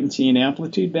regard to latency and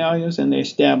amplitude values, and they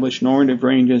established normative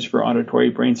ranges for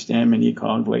auditory brainstem and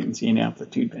ECoG latency and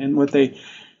amplitude. And what they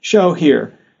show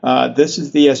here, this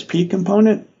is the SP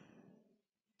component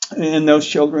in those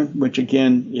children, which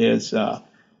again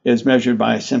is measured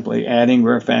by simply adding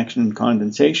rarefaction and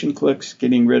condensation clicks,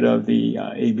 getting rid of the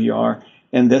ABR,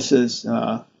 and this is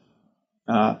the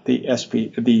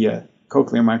SP, the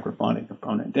cochlear microphonic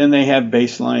component. And they have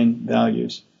baseline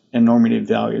values and normative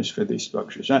values for these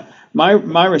structures.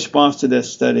 My response to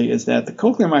this study is that the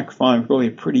cochlear microphonic is really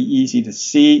pretty easy to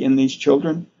see in these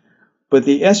children, but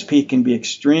the SP can be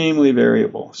extremely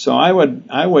variable. So I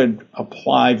would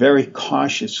apply very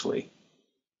cautiously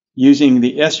using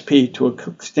the SP to a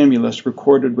click stimulus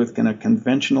recorded with a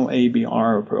conventional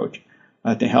ABR approach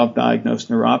to help diagnose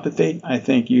neuropathy. I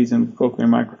think using the cochlear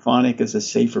microphonic is a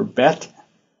safer bet,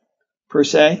 per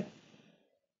se.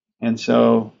 And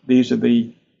so these are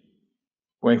the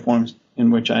waveforms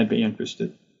in which I'd be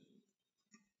interested.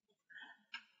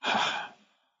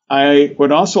 I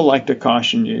would also like to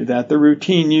caution you that the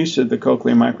routine use of the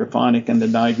cochlear microphonic in the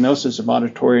diagnosis of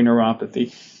auditory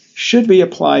neuropathy should be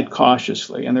applied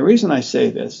cautiously. And the reason I say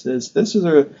this is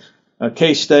a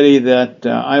case study that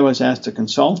I was asked to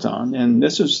consult on, and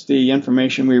this is the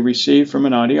information we received from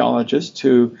an audiologist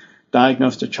who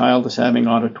diagnosed a child as having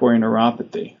auditory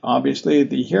neuropathy. Obviously,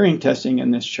 the hearing testing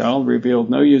in this child revealed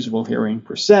no usable hearing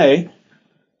per se,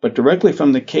 but directly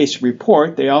from the case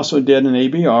report, they also did an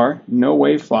ABR, no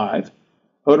wave 5.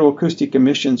 Otoacoustic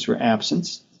emissions were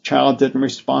absent. The child didn't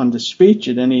respond to speech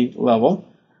at any level.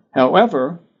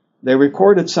 However, they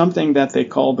recorded something that they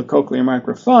called the cochlear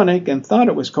microphonic and thought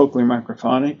it was cochlear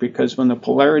microphonic because when the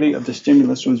polarity of the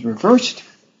stimulus was reversed,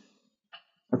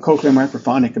 a cochlear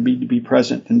microphonic could be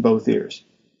present in both ears.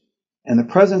 And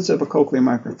the presence of a cochlear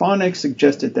microphonic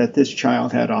suggested that this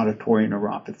child had auditory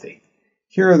neuropathy.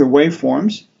 Here are the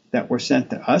waveforms that were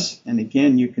sent to us. And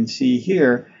again, you can see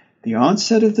here the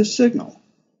onset of the signal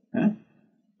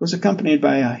was accompanied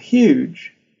by a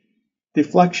huge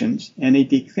deflections and a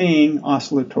decaying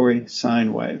oscillatory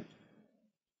sine wave.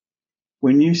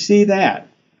 When you see that,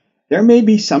 there may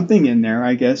be something in there,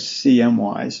 I guess,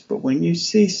 CM-wise, but when you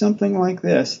see something like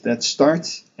this that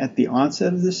starts at the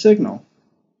onset of the signal,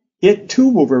 it too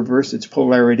will reverse its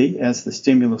polarity as the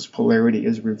stimulus polarity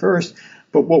is reversed,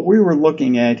 but what we were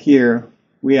looking at here,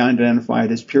 we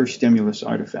identified as pure stimulus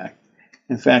artifact.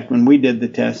 In fact, when we did the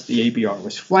test, the ABR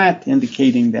was flat,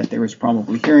 indicating that there was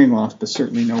probably hearing loss, but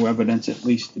certainly no evidence, at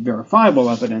least verifiable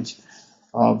evidence,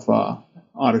 of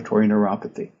auditory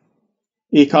neuropathy.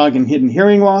 ECoG and hidden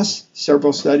hearing loss,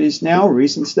 several studies now,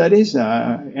 recent studies,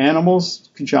 animals,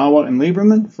 Kajawa and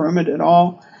Lieberman, Furman et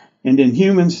al., and in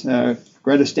humans,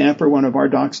 Greta Stamper, one of our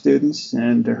doc students,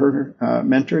 and her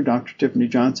mentor, Dr. Tiffany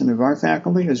Johnson of our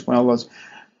faculty, as well as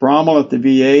Brommel at the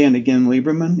VA and again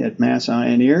Lieberman at Mass Eye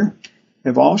and Ear,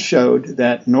 have all showed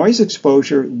that noise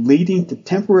exposure leading to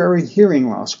temporary hearing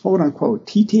loss, quote-unquote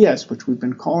TTS, which we've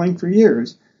been calling for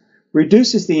years,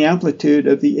 reduces the amplitude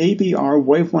of the ABR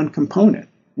wave 1 component.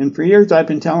 And for years I've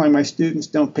been telling my students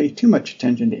don't pay too much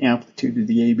attention to amplitude of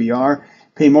the ABR,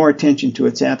 pay more attention to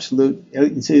its absolute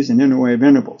latencies and inner wave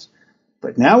intervals.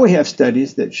 But now we have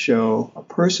studies that show a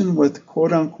person with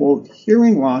quote-unquote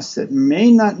hearing loss that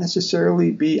may not necessarily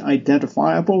be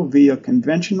identifiable via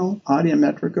conventional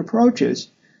audiometric approaches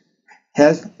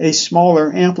has a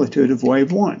smaller amplitude of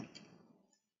wave 1.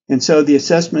 And so the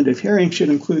assessment of hearing should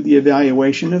include the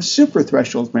evaluation of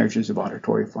suprathreshold measures of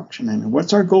auditory function. I mean,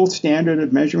 what's our gold standard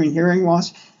of measuring hearing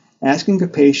loss? Asking a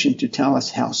patient to tell us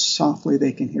how softly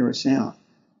they can hear a sound.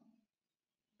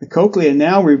 The cochlea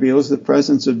now reveals the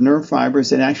presence of nerve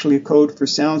fibers that actually code for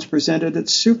sounds presented at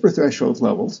suprathreshold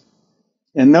levels,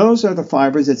 and those are the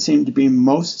fibers that seem to be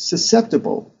most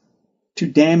susceptible to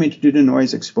damage due to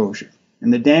noise exposure.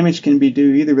 And the damage can be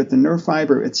due either at the nerve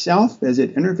fiber itself as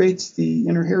it innervates the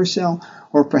inner hair cell,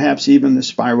 or perhaps even the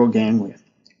spiral ganglia.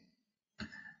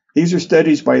 These are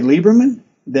studies by Lieberman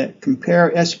that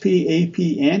compare SP, AP,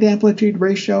 and amplitude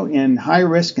ratio in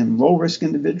high-risk and low-risk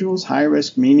individuals. High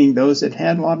risk meaning those that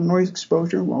had a lot of noise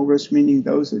exposure, low risk meaning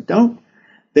those that don't.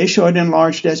 They showed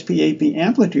enlarged SP, AP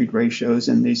amplitude ratios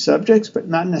in these subjects, but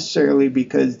not necessarily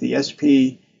because the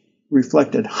SP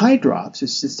reflected high drops.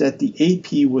 It's just that the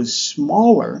AP was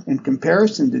smaller in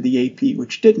comparison to the AP,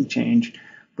 which didn't change,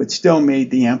 but still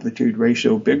made the amplitude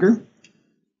ratio bigger.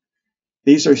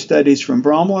 These are studies from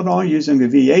Brommel et al. Using a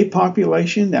VA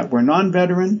population that were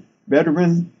non-veteran,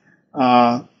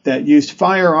 that used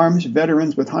firearms,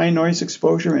 veterans with high noise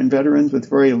exposure and veterans with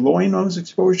very low noise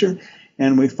exposure.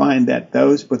 And we find that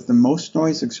those with the most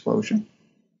noise exposure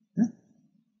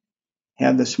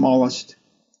had the smallest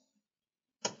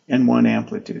N1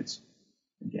 amplitudes.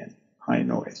 Again, high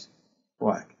noise,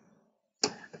 black.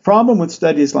 The problem with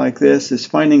studies like this is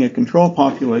finding a control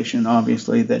population,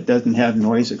 obviously, that doesn't have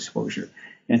noise exposure.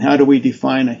 And how do we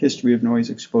define a history of noise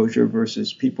exposure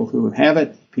versus people who have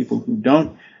it, people who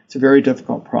don't? It's a very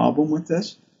difficult problem with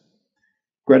this.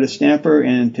 Greta Stamper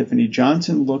and Tiffany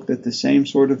Johnson looked at the same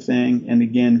sort of thing and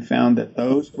again found that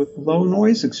those with low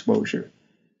noise exposure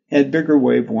had bigger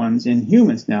wave 1s in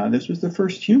humans. Now, this was the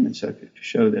first human subject to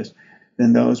show this,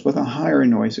 than those with a higher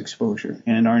noise exposure.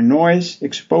 And our noise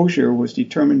exposure was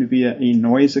determined via a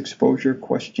noise exposure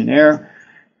questionnaire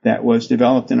that was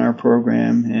developed in our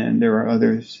program, and there are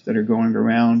others that are going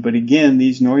around. But again,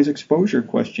 these noise exposure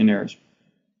questionnaires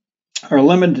are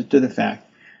limited to the fact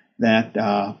that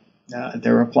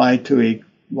they're applied to a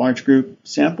large group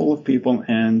sample of people,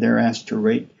 and they're asked to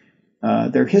rate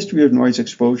their history of noise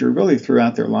exposure really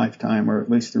throughout their lifetime, or at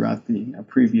least throughout the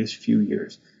previous few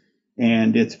years.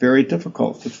 And it's very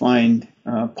difficult to find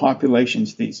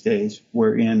populations these days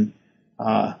wherein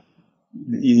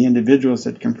the individuals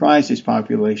that comprise these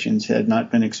populations had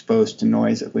not been exposed to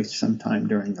noise at least sometime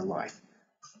during their life,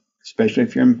 especially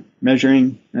if you're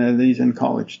measuring these in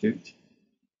college students.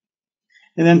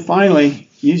 And then finally,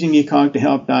 using ECoG to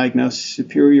help diagnose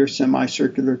superior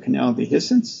semicircular canal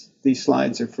dehiscence. These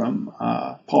slides are from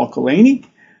Paul Kalani,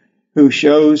 who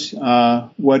shows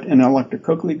what an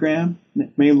electrocochleogram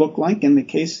may look like in the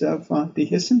case of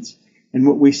dehiscence. And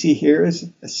what we see here is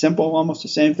a simple, almost the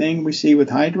same thing we see with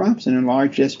high drops, an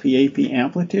enlarged SP-AP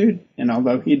amplitude, and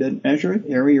although he didn't measure it,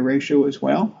 area ratio as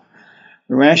well.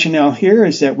 The rationale here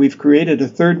is that we've created a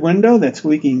third window that's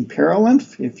leaking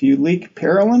perilymph. If you leak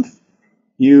perilymph,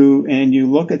 you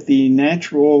look at the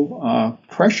natural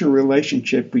pressure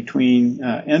relationship between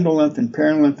endolymph and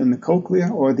perilymph in the cochlea,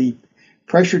 or the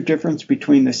pressure difference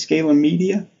between the scala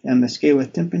media and the scala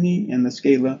tympani and the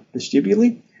scala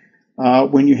vestibuli.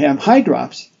 When you have high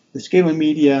drops, the scala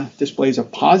media displays a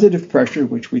positive pressure,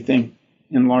 which we think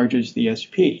enlarges the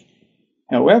SP.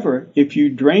 However, if you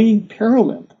drain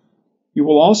perilymph, you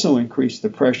will also increase the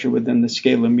pressure within the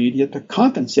scala media to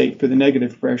compensate for the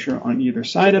negative pressure on either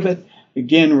side of it,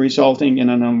 again resulting in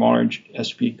an enlarged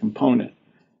SP component.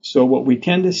 So what we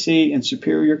tend to see in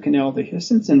superior canal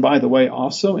dehiscence, and by the way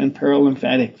also in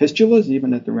paralymphatic fistulas,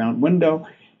 even at the round window,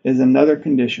 is another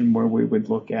condition where we would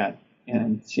look at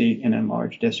and see an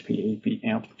enlarged SP-AP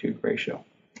amplitude ratio.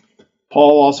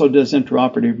 Paul also does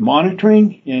intraoperative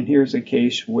monitoring, and here's a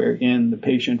case wherein the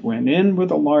patient went in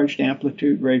with a large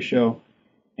amplitude ratio,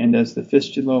 and as the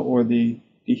fistula or the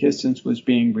dehiscence was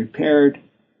being repaired,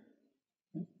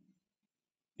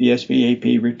 the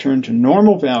SP-AP returned to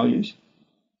normal values,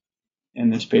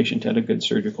 and this patient had a good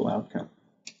surgical outcome.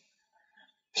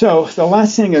 So the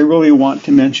last thing I really want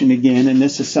to mention again, and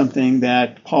this is something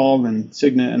that Paul and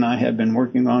Signa and I have been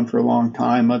working on for a long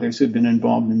time. Others who've been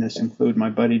involved in this include my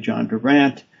buddy John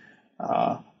Durant,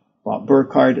 Bob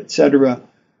Burkhardt, etc.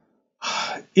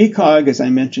 ECoG, as I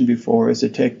mentioned before, is a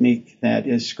technique that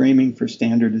is screaming for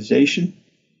standardization.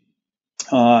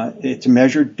 It's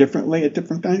measured differently at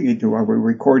different times. Are we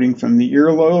recording from the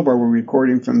earlobe? Are we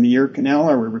recording from the ear canal?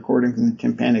 Are we recording from the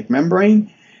tympanic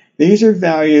membrane? These are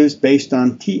values based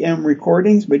on TM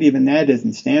recordings, but even that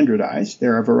isn't standardized.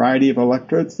 There are a variety of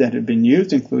electrodes that have been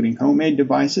used, including homemade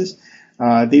devices.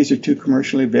 These are two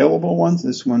commercially available ones,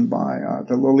 this one by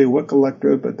the Lilly-Wick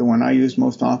electrode, but the one I use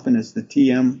most often is the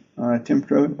TM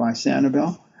Tymptrode by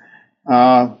Sanibel.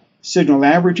 Signal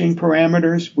averaging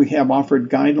parameters, we have offered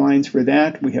guidelines for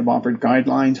that. We have offered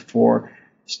guidelines for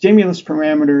stimulus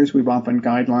parameters. We've offered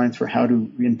guidelines for how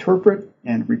to interpret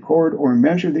and record or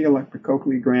measure the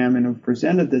electrocochleogram, and have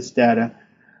presented this data,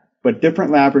 but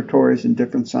different laboratories and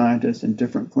different scientists and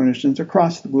different clinicians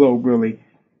across the globe, really,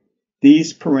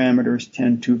 these parameters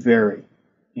tend to vary.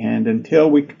 And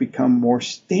until we become more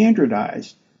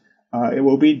standardized, it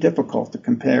will be difficult to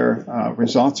compare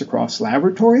results across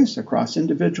laboratories, across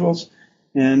individuals,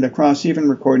 and across even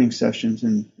recording sessions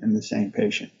in the same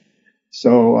patient.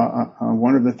 So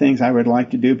one of the things I would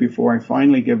like to do before I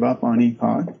finally give up on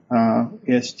ECoG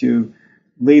is to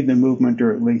lead the movement,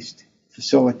 or at least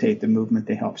facilitate the movement,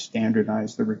 to help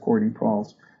standardize the recording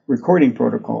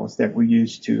protocols that we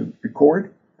use to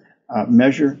record,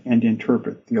 measure, and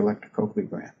interpret the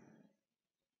electrocochleogram.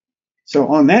 So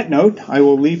on that note, I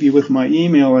will leave you with my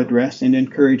email address and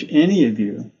encourage any of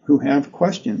you who have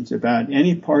questions about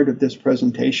any part of this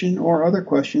presentation, or other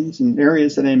questions in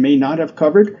areas that I may not have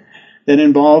covered that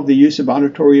involve the use of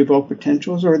auditory evoked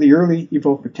potentials or the early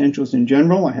evoked potentials in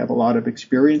general. I have a lot of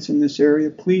experience in this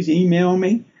area. Please email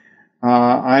me.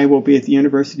 I will be at the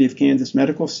University of Kansas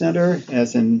Medical Center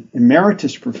as an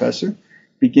emeritus professor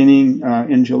beginning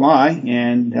in July,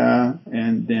 and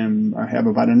then I have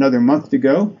about another month to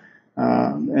go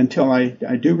until I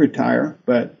do retire.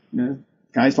 But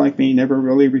guys like me never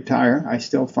really retire. I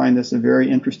still find this a very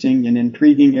interesting and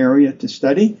intriguing area to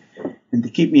study and to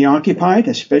keep me occupied,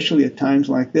 especially at times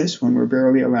like this when we're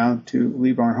barely allowed to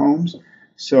leave our homes.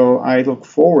 So I look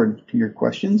forward to your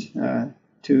questions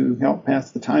to help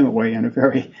pass the time away in a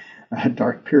very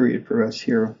dark period for us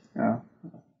here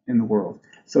in the world.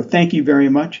 So thank you very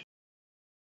much.